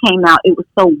AIDS came out, it was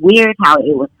so weird how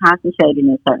it was concentrated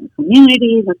in certain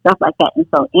communities and stuff like that. And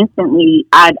so instantly,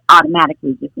 I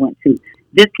automatically just went to,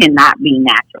 this cannot be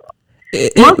natural.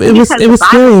 It was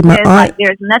scary. Like,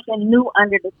 there's nothing new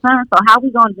under the sun. So how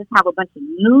we going to just have a bunch of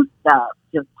new stuff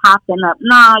just popping up?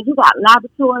 Nah, you got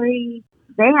laboratories.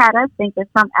 They had us think that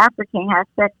some African had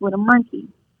sex with a monkey.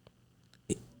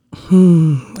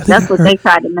 That's what they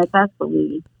tried to make us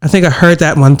believe. I think I heard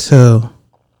that one too.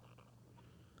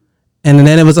 And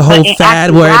then it was a whole fad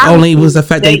where it only was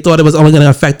they thought it was only going to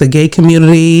affect the gay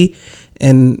community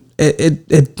and it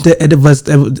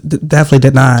definitely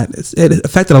did not. It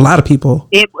affected a lot of people.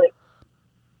 It was,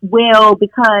 well,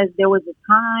 because there was a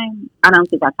time, I don't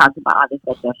think I talked about all this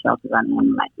at your show because I didn't want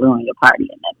to like ruin your party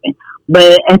or nothing.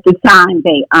 But at the time,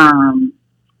 they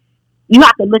you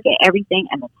have to look at everything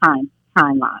in the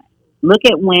timeline. Look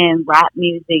at when rap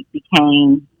music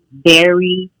became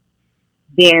very,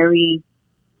 very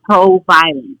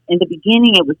pro-violence. In the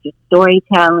beginning, it was just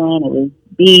storytelling. It was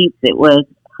beats. It was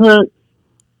hooks.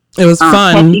 It was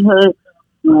fun. Catchy hooks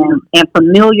and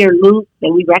familiar loops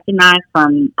that we recognized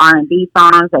from R&B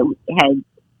songs that we had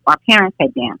our parents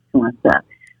had danced to and stuff.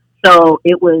 So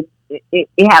it was it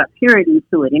had a purity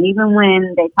to it. And even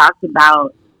when they talked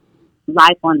about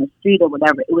life on the street or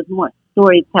whatever, it was more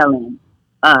storytelling,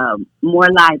 more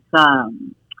like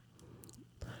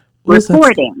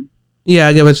reporting. Yeah,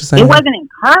 I get what you're saying. It wasn't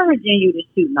encouraging you to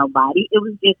shoot nobody. It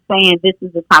was just saying this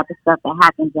is the type of stuff that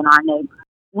happens in our neighborhood.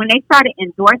 When they started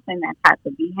endorsing that type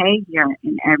of behavior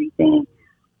and everything,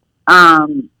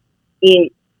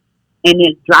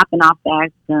 it's dropping off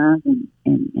bags, guns,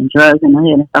 and drugs in the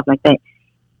hood and stuff like that,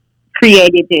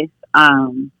 created this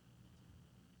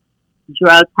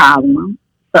drug problem.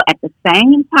 So at the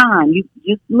same time, you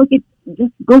just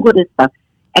Google this stuff.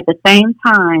 At the same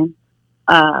time,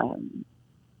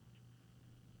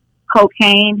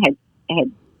 cocaine had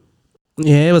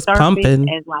it was pumping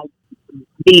as like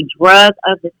the drug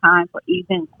of the time for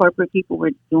even corporate people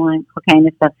were doing cocaine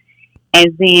and stuff.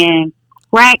 And then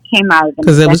crack came out of them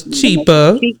because it was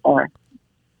cheaper.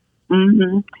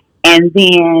 Mm-hmm. And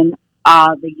then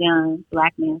all the young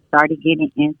black men started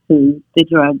getting into the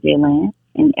drug dealing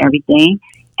and everything.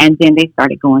 And then they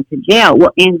started going to jail.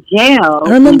 Well, in jail,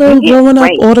 I remember growing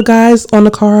up, all the guys on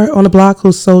the block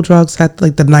who sold drugs had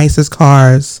like the nicest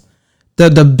cars,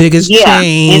 the biggest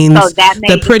chains, so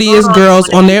the prettiest girls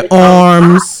on their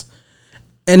arms,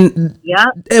 and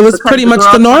it was pretty much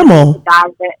the normal.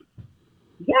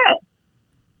 Yeah,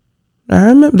 I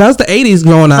remember that was the 80s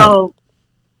growing up.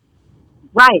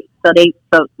 So the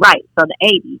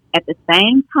 80s. At the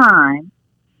same time,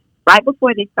 right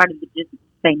before they started the Just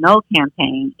Say No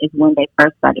campaign is when they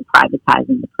first started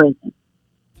privatizing the prison.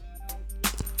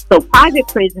 So private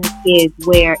prisons is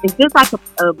where it's just like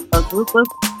a group of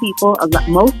people.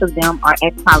 Most of them are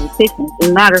ex-politicians. As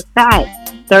a matter of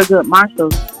fact, Thurgood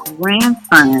Marshall's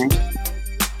grandson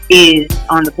is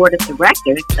on the board of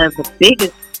directors of the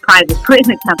biggest private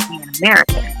prison company in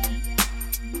America.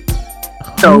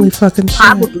 So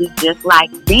probably just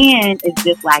like then, it's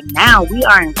just like now, we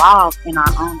are involved in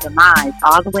our own demise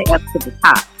all the way up to the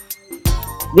top.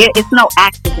 It's no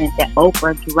accident that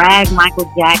Oprah dragged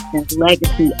Michael Jackson's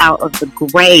legacy out of the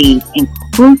grave and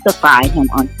crucified him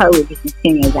on television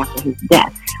 10 years after his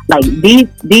death. Like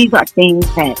these are things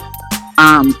that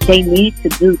they need to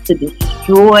do to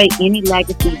destroy any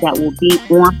legacy that will be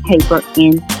on paper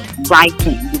in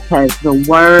writing, because the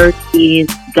word is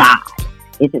God.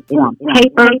 If it's on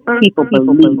paper, people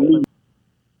believe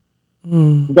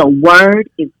it. The word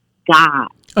is God.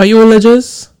 Are you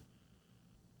religious?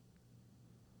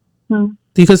 Do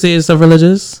you consider yourself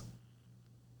religious?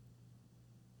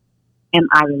 Am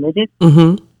I religious?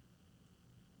 Mm-hmm.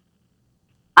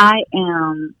 I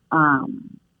am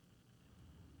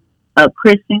a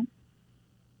Christian.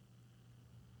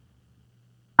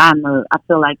 I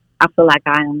feel like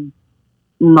I am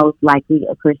most likely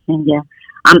a Christian. Yeah,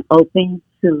 I'm open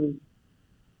to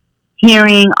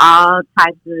hearing all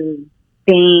types of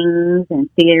things and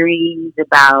theories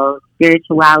about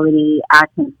spirituality. I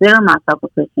consider myself a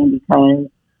Christian because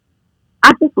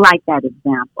I just like that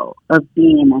example of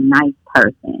being a nice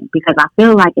person, because I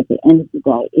feel like at the end of the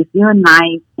day, if you're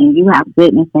nice and you have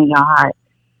goodness in your heart,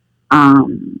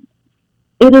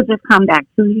 it'll just come back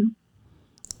to you.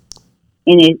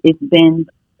 And it's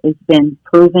been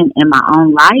proven in my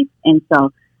own life, and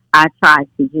so I try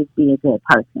to just be a good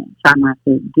person, try not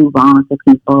to do wrong to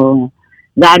people.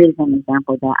 And that is an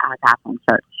example that I got from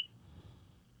church.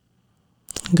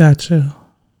 Gotcha.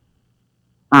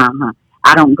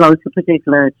 I don't go to a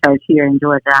particular church here in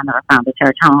Georgia. I never found a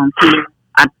church home here.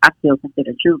 I still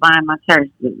consider True Vine my church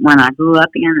when I grew up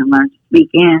in and learned to speak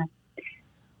in.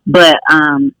 But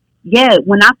yeah,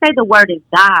 when I say the word is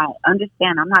God,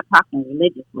 understand I'm not talking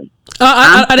religiously.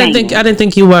 I didn't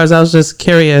think you was. I was just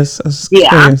curious.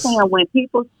 Curious. I'm saying when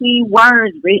people see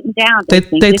words written down, they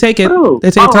take it. True.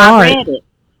 They take it to heart. I read it.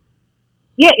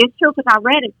 Yeah, it's true because I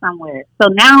read it somewhere. So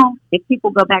now, if people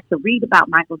go back to read about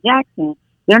Michael Jackson,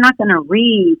 they're not going to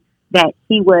read that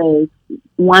he was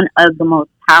one of the most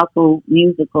powerful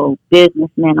musical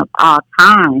businessmen of all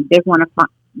time. They're going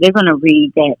to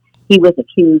read that he was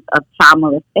accused of child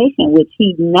molestation, which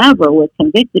he never was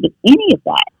convicted of any of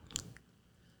that.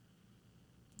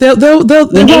 They won't,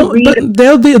 but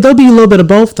there'll be a little bit of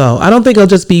both though. I don't think it'll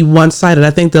just be one sided.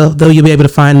 I think they'll you'll be able to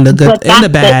find the good and the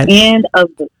bad.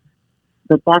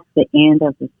 But that's the end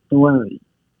of the story.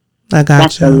 I got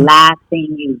That's you. the last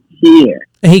thing you hear.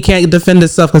 And he can't defend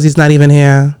himself because he's not even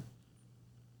here.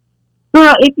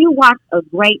 Girl, if you watch a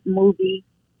great movie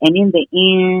and in the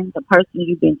end, the person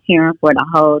you've been cheering for the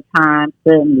whole time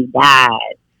suddenly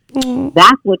dies,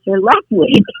 that's what you're left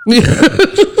with.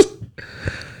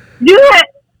 Yeah.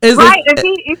 Right?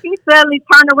 If he suddenly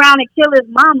turned around and killed his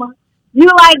mama, you're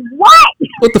like, what?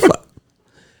 What the fuck?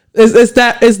 Is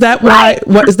that why?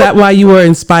 What is that why you were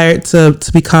inspired to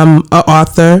become an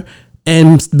author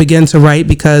and begin to write?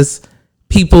 Because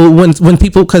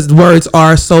because words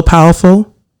are so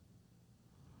powerful.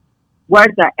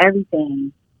 Words are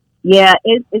everything. Yeah,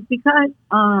 it's because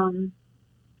I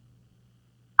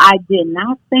did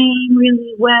not sing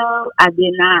really well. I was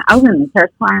in the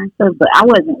church choir and stuff, but I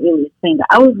wasn't really a singer.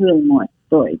 I was really more a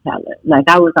storyteller. Like,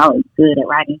 I was always good at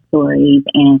writing stories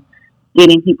and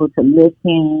getting people to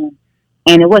listen.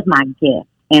 And it was my gift.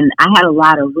 And I had a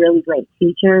lot of really great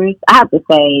teachers. I have to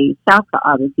say, shout out to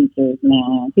all the teachers,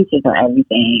 man. Teachers are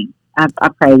everything. I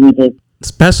pray we just...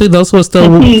 Especially those who are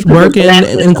still working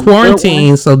in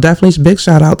quarantine. So definitely big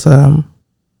shout out to them.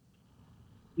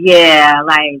 Yeah,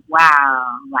 wow.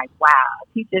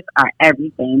 Teachers are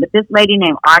everything. But this lady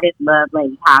named Artist Love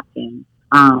Lady Hopkins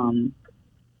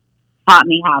taught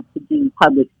me how to do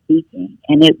public speaking.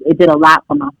 And it did a lot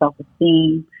for my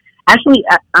self-esteem. Actually,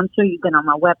 I'm sure you've been on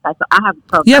my website. So I have a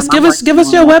program. Yes, give us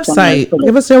your website.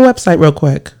 Give us your website real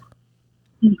quick.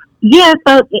 Yeah,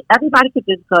 so everybody could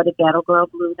just go to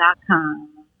ghettogirlblue.com,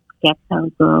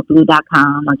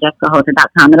 ghettogirlblue.com, or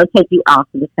jessicaholter.com. It'll take you all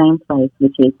to the same place,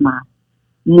 which is my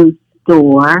new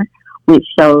store, which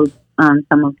shows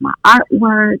some of my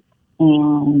artwork.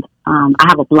 And I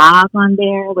have a blog on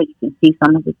there where you can see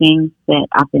some of the things that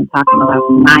I've been talking about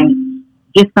tonight.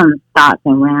 Just some thoughts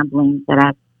and ramblings that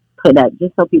I put up,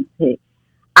 just so people could.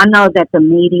 I know that the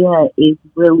media is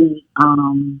really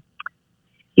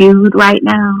skewed right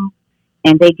now,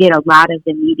 and they get a lot of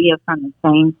the media from the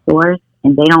same source,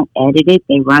 and they don't edit it.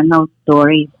 They run those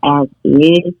stories as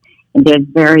is, and there's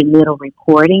very little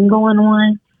reporting going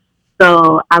on.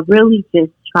 So I really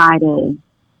just try to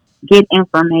get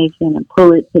information and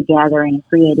pull it together in a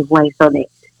creative way so that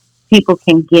people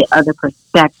can get other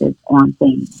perspectives on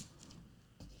things.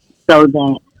 So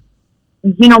that,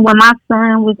 when my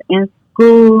son was in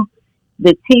school,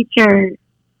 the teacher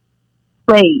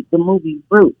played the movie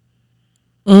Roots.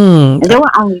 And there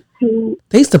were only two.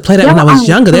 They used to play that when I was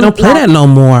younger. They don't play that no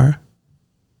more.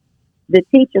 The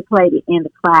teacher played it in the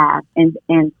class and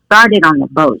started on the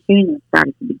boat. She didn't start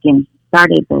at the beginning. She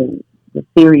started the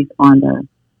series on the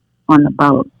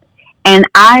boat. And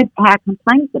I've had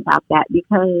complaints about that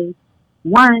because,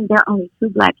 one, there are only 2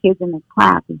 black kids in this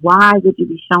class. Why would you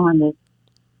be showing this?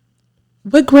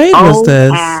 What grade was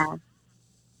this?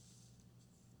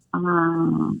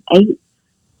 8.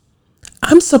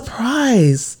 I'm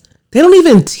surprised. They don't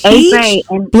even teach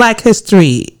Black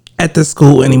history at the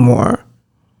school anymore.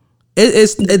 They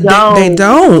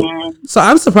don't. Man. So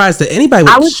I'm surprised that anybody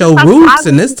would show Roots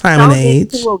in this time and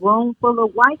age. To a room full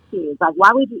of white kids. Like,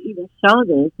 why would you even show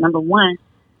this? Number one.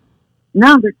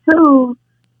 Number two.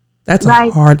 That's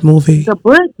a hard movie. The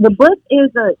book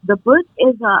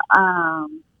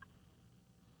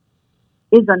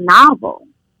is a novel.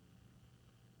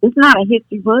 It's not a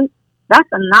history book.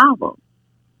 That's a novel.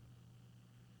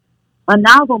 A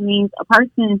novel means a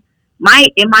person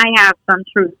might have some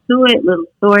truth to it, little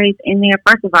stories in there.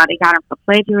 First of all, they got him for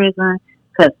plagiarism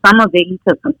because some of it he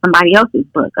took from somebody else's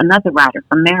book, another writer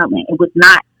from Maryland. It was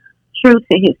not true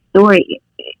to his story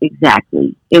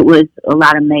exactly. It was a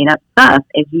lot of made up stuff,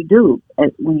 as you do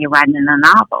when you're writing in a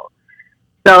novel.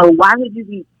 So why would you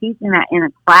be teaching that in a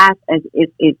class as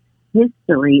if it's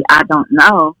history? I don't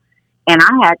know. And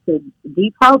I had to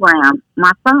deprogram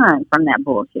my son from that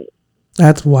bullshit.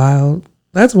 That's wild.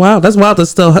 That's wild to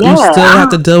still you still have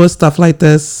to deal with stuff like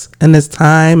this in this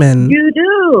time, and you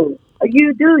do.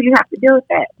 You have to deal with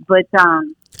that. But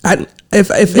if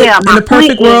in a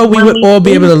perfect world we would all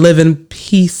be able to live in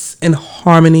peace and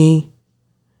harmony,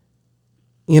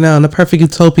 in a perfect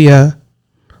utopia.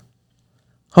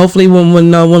 Hopefully,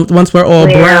 once we're all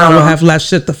brown, we'll have less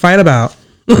shit to fight about.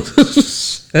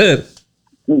 Shit.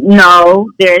 No,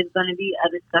 there's going to be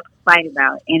other stuff to fight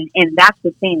about, and that's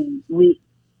the thing. We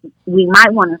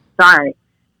might want to start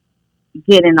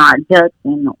getting our ducks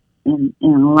in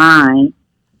line,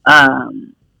 so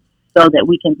that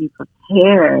we can be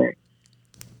prepared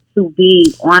to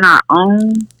be on our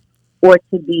own or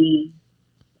to be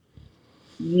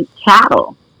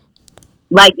cattle.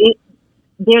 Like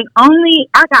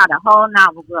I got a whole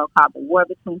novel, girl, called The War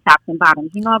Between Tops and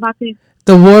Bottoms. You know about this?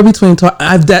 The War Between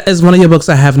that is one of your books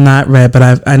I have not read,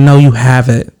 but I know you have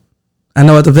it. I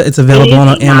know it's available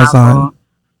on Amazon. Novel.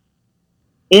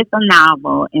 It's a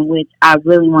novel in which I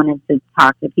really wanted to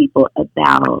talk to people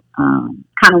about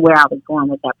kind of where I was going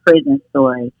with that prison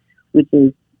story, which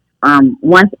is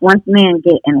once men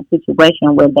get in a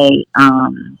situation where they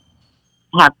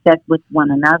have sex with one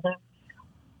another,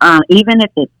 even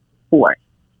if it's forced.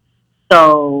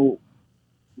 So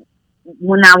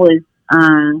when I was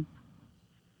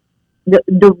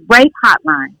the rape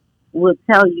hotline will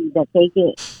tell you that they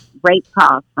get rape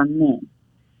calls from men,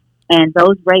 and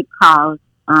those rape calls.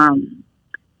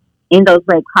 In those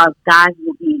rape calls, guys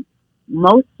will be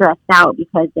most stressed out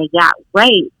because they got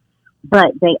raped,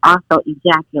 but they also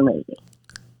ejaculated.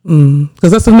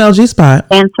 Because that's an LG spot.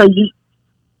 And so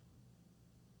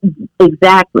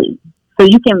exactly. So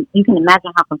you can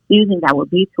imagine how confusing that would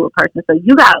be to a person. So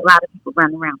you got a lot of people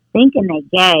running around thinking they're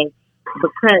gay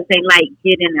because they like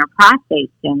getting their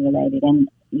prostate stimulated. And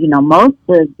most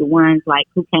of the ones like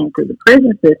who came through the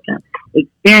prison system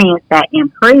experience that in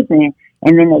prison.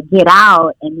 And then they get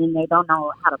out, and then they don't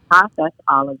know how to process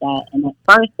all of that. And at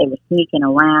first, they were sneaking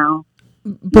around.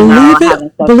 Believe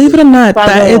it or not,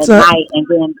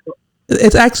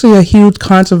 it's actually a huge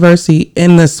controversy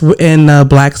in the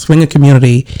Black swinger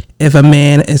community. If a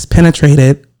man is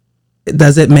penetrated,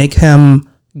 does it make him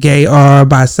gay or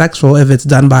bisexual? If it's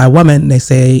done by a woman, they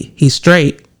say he's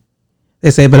straight.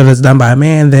 They say, but if it's done by a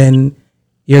man, then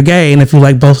you're gay. And if you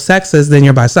like both sexes, then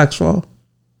you're bisexual.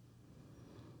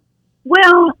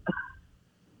 Well,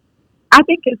 I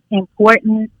think it's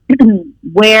important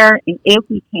where and if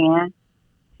we can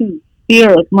to steer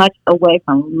as much away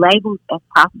from labels as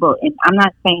possible. And I'm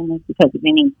not saying this because of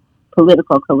any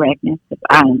political correctness, because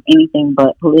I am anything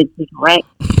but politically correct.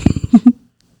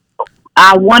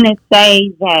 I want to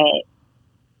say that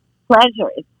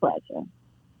pleasure is pleasure.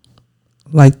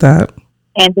 Like that.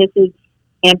 And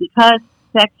because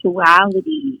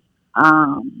sexuality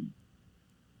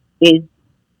is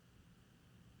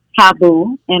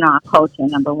taboo in our culture,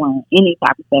 number one. Any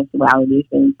type of sexuality is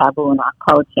really taboo in our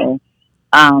culture.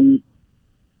 I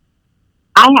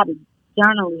had a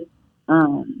journalist,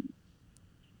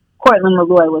 Cortland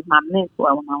Malloy was my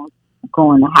mentor when I was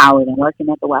going to Howard and working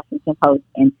at the Washington Post.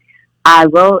 And I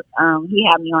wrote, he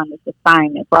had me on this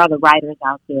assignment. For all the writers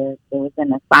out there, there was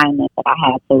an assignment that I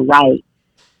had to write.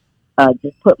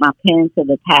 Just put my pen to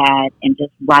the pad and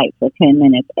just write for 10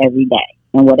 minutes every day.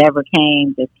 And whatever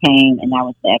came, just came, and that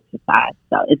was the exercise.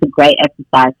 So it's a great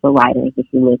exercise for writers if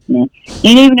you're listening.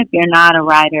 And even if you're not a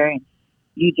writer and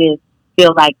you just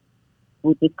feel like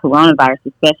with this coronavirus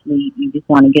especially, you just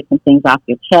want to get some things off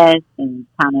your chest and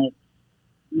kind of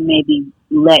maybe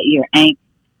let your angst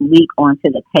leak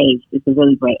onto the page. It's a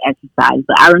really great exercise.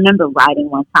 But I remember writing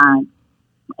one time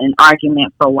an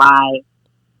argument for why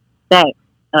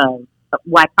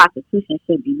prostitution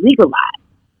should be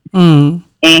legalized.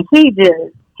 And he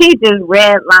just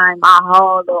redlined my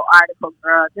whole little article,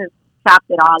 girl. Just chopped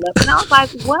it all up, and I was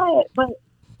like, "What?"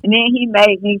 And then he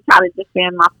made me try to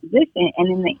defend my position. And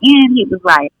in the end, he was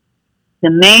like,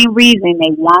 "The main reason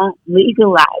they won't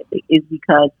legalize it is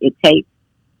because it takes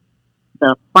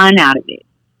the fun out of it."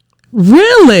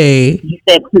 Really? He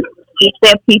said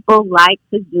people like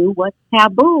to do what's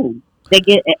taboo. They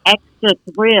get an extra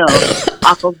thrill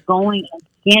off of going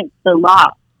against the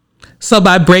law. So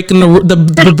by breaking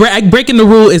breaking the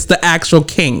rule is the actual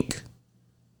kink.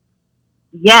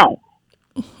 Yes.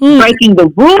 Breaking the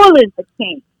rule is the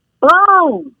kink.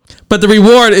 Boom. But the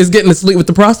reward is getting to sleep with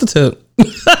the prostitute.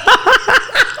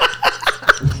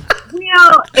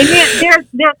 And then there's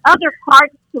other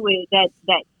parts to it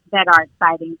that are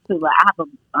exciting too. I have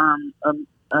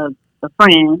a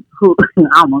friend who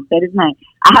I almost said his name.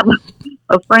 I have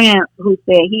a friend who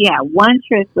said he had one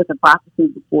tryst with a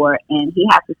prostitute before, and he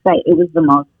had to say it was the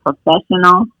most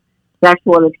professional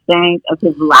sexual exchange of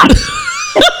his life.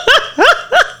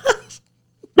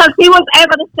 Because he was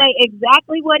able to say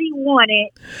exactly what he wanted,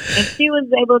 and she was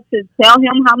able to tell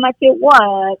him how much it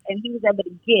was, and he was able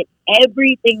to get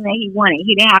everything that he wanted.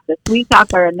 He didn't have to sweet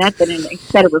talk her or nothing, and he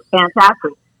said it was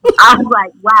fantastic. I was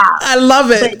like, wow. I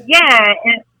love it. But yeah,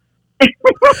 and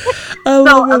so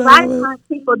a lot of times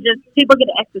people get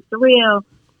an extra thrill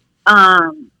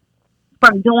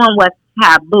from doing what's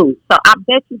taboo. So I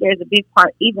bet you there's a big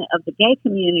part even of the gay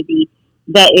community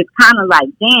that is kind of like,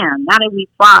 damn, now that we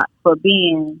fought for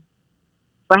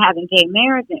having gay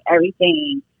marriage and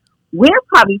everything, we're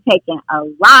probably taking a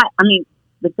lot. I mean,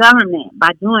 the government,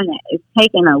 by doing that, is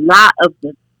taking a lot of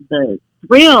the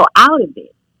thrill out of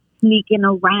it. Sneaking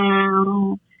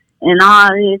around and all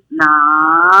this.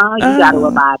 No, you got to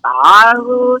abide by all the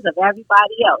rules of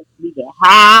everybody else. You get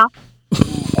half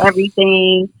and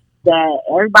everything that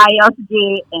everybody else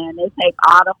did, and they take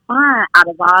all the fun out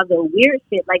of all the weird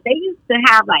shit. Like, they used to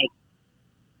have, like,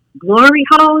 glory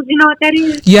holes. You know what that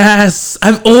is? Yes.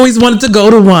 I've always wanted to go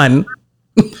to one.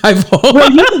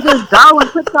 Well, you can just go and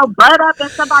put your butt up and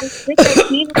somebody stick their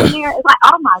penis in there. It's like,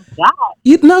 oh my God.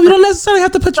 You don't necessarily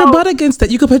have to put your butt against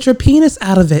it. You can put your penis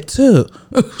out of it too.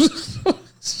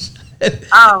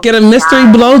 Get a mystery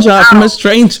blowjob from a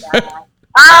stranger.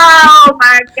 Oh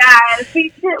my God.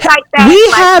 See, shit like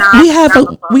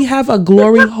that. We have a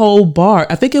glory hole bar.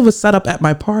 I think it was set up at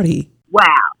my party. Wow.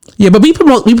 Yeah, but we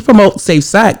promote safe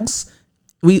sex.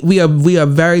 We are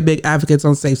very big advocates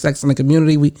on safe sex in the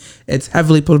community. It's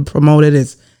heavily promoted.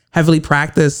 It's heavily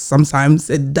practiced. Sometimes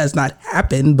it does not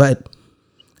happen, but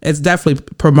it's definitely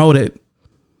promoted.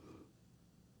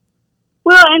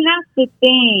 Well, and that's the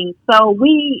thing. So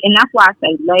and that's why I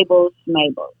say labels,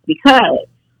 schmabels, because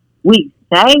we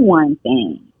say one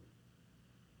thing,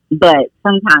 but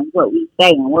sometimes what we say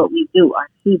and what we do are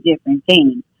two different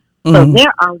things. So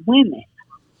there are women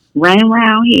running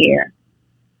around here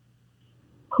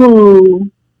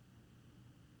who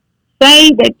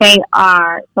say that they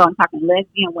are, so I'm talking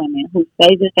lesbian women who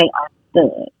say that they are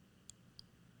studs.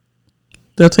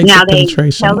 They'll take now the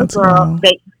penetration. Tell a girl,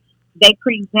 they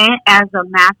present as a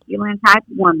masculine type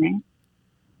woman,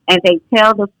 and they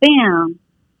tell the femme,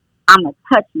 I'm a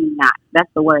touch me not.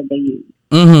 That's the word they use.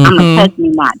 I'm a touch me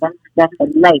not. That's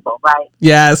the label, right?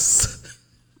 Yes.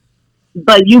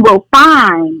 But you will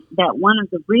find that one of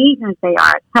the reasons they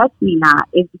are a touch me not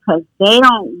is because they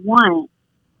don't want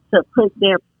to put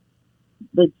their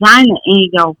vagina in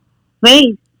your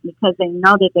face because they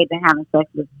know that they've been having sex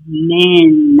with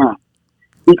men.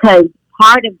 Because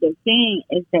part of the thing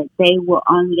is that they will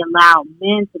only allow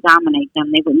men to dominate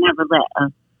them. They would never let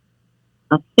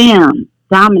a femme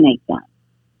dominate them.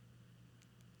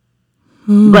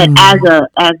 But as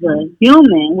a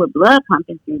human with blood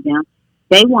pumping through them,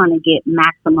 they want to get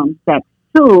maximum sex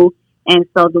too, and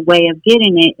so the way of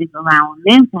getting it is allowing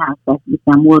men to have sex with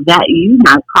them. Well, that you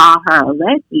might call her a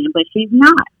lesbian, but she's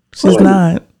not. She's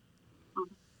not.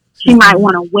 She might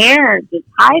want to wear the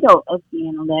title of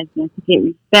being a lesbian to get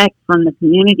respect from the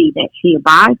community that she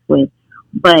abides with,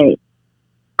 but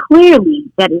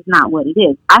clearly that is not what it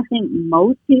is. I think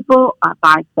most people are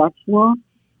bisexual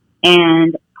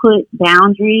and put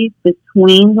boundaries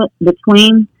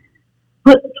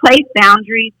place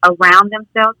boundaries around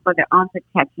themselves for their own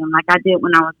protection. Like I did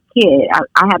when I was a kid.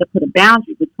 I had to put a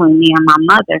boundary between me and my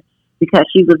mother because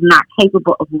she was not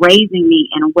capable of raising me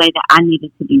in a way that I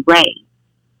needed to be raised.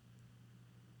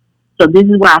 So this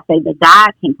is where I say that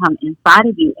God can come inside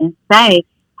of you and say,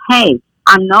 hey,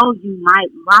 I know you might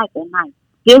like a nice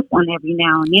stiff one every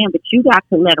now and then, but you got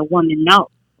to let a woman know.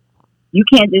 You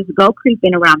can't just go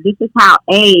creeping around. This is how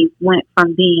AIDS went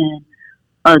from being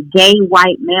a gay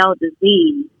white male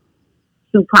disease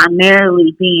to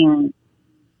primarily being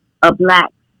a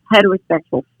black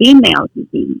heterosexual female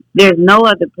disease. There's no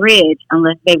other bridge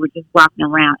unless they were just walking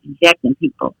around injecting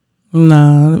people.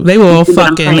 No, they were all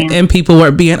fucking, and people were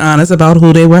being honest about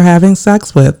who they were having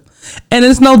sex with. And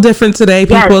it's no different today.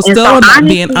 People are still not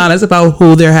being honest about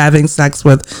who they're having sex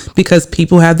with because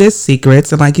people have their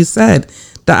secrets. And like you said,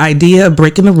 the idea of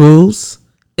breaking the rules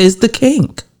is the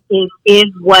kink. Is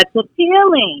what's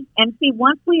appealing. And see,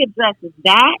 once we address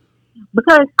that,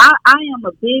 because I am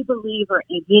a big believer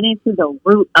in getting to the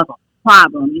root of a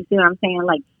problem. You see what I'm saying?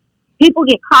 Like, people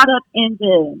get caught up in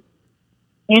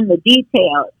the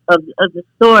details of the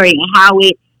story and how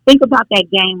it, think about that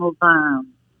game of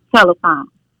telephone.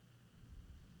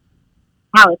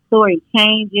 How a story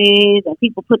changes and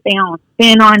people put their own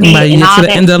spin on it. Right, and all to the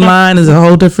that end of the line is a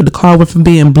whole different, the call went from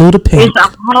being blue to pink. It's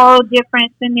a whole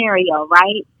different scenario,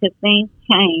 right? Because things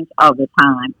change over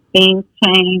time. Things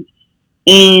change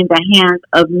in the hands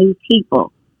of new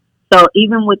people. So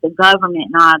even with the government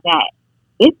and all that,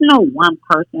 it's no one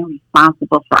person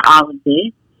responsible for all of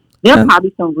this. There are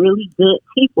probably some really good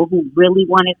people who really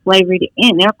wanted slavery to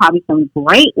end. There are probably some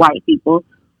great white people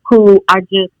who are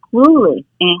just clueless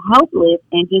and helpless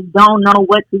and just don't know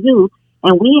what to do.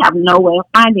 And we have no way of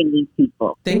finding these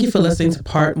people. Thank you for listening to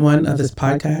part 1 of this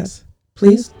podcast.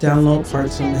 Please download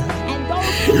part 2 now. And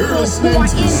those people who are in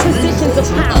positions of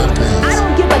power, I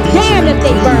don't give a damn if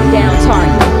they burn down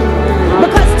Target.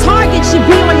 Because Target should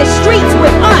be on the streets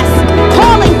with us,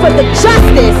 calling for the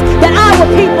justice that our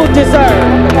people deserve.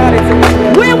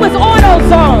 Where was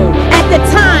AutoZone at the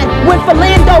time when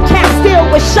Philando Castile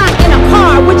was shot in a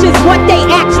car, which is what they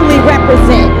actually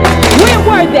represent? Where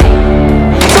were they?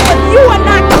 So if you are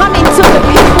not coming to the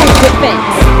people's defense,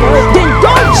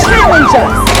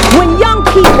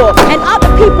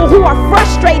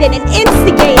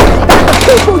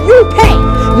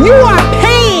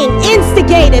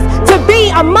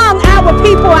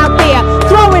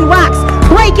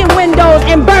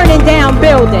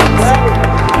 buildings.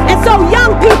 And so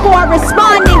young people are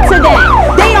responding to that.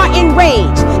 They are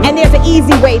enraged. And there's an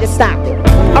easy way to stop it.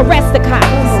 Arrest the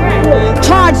cops.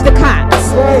 Charge the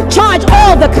cops. Charge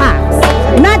all the cops.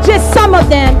 Not just some of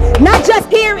them. Not just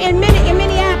people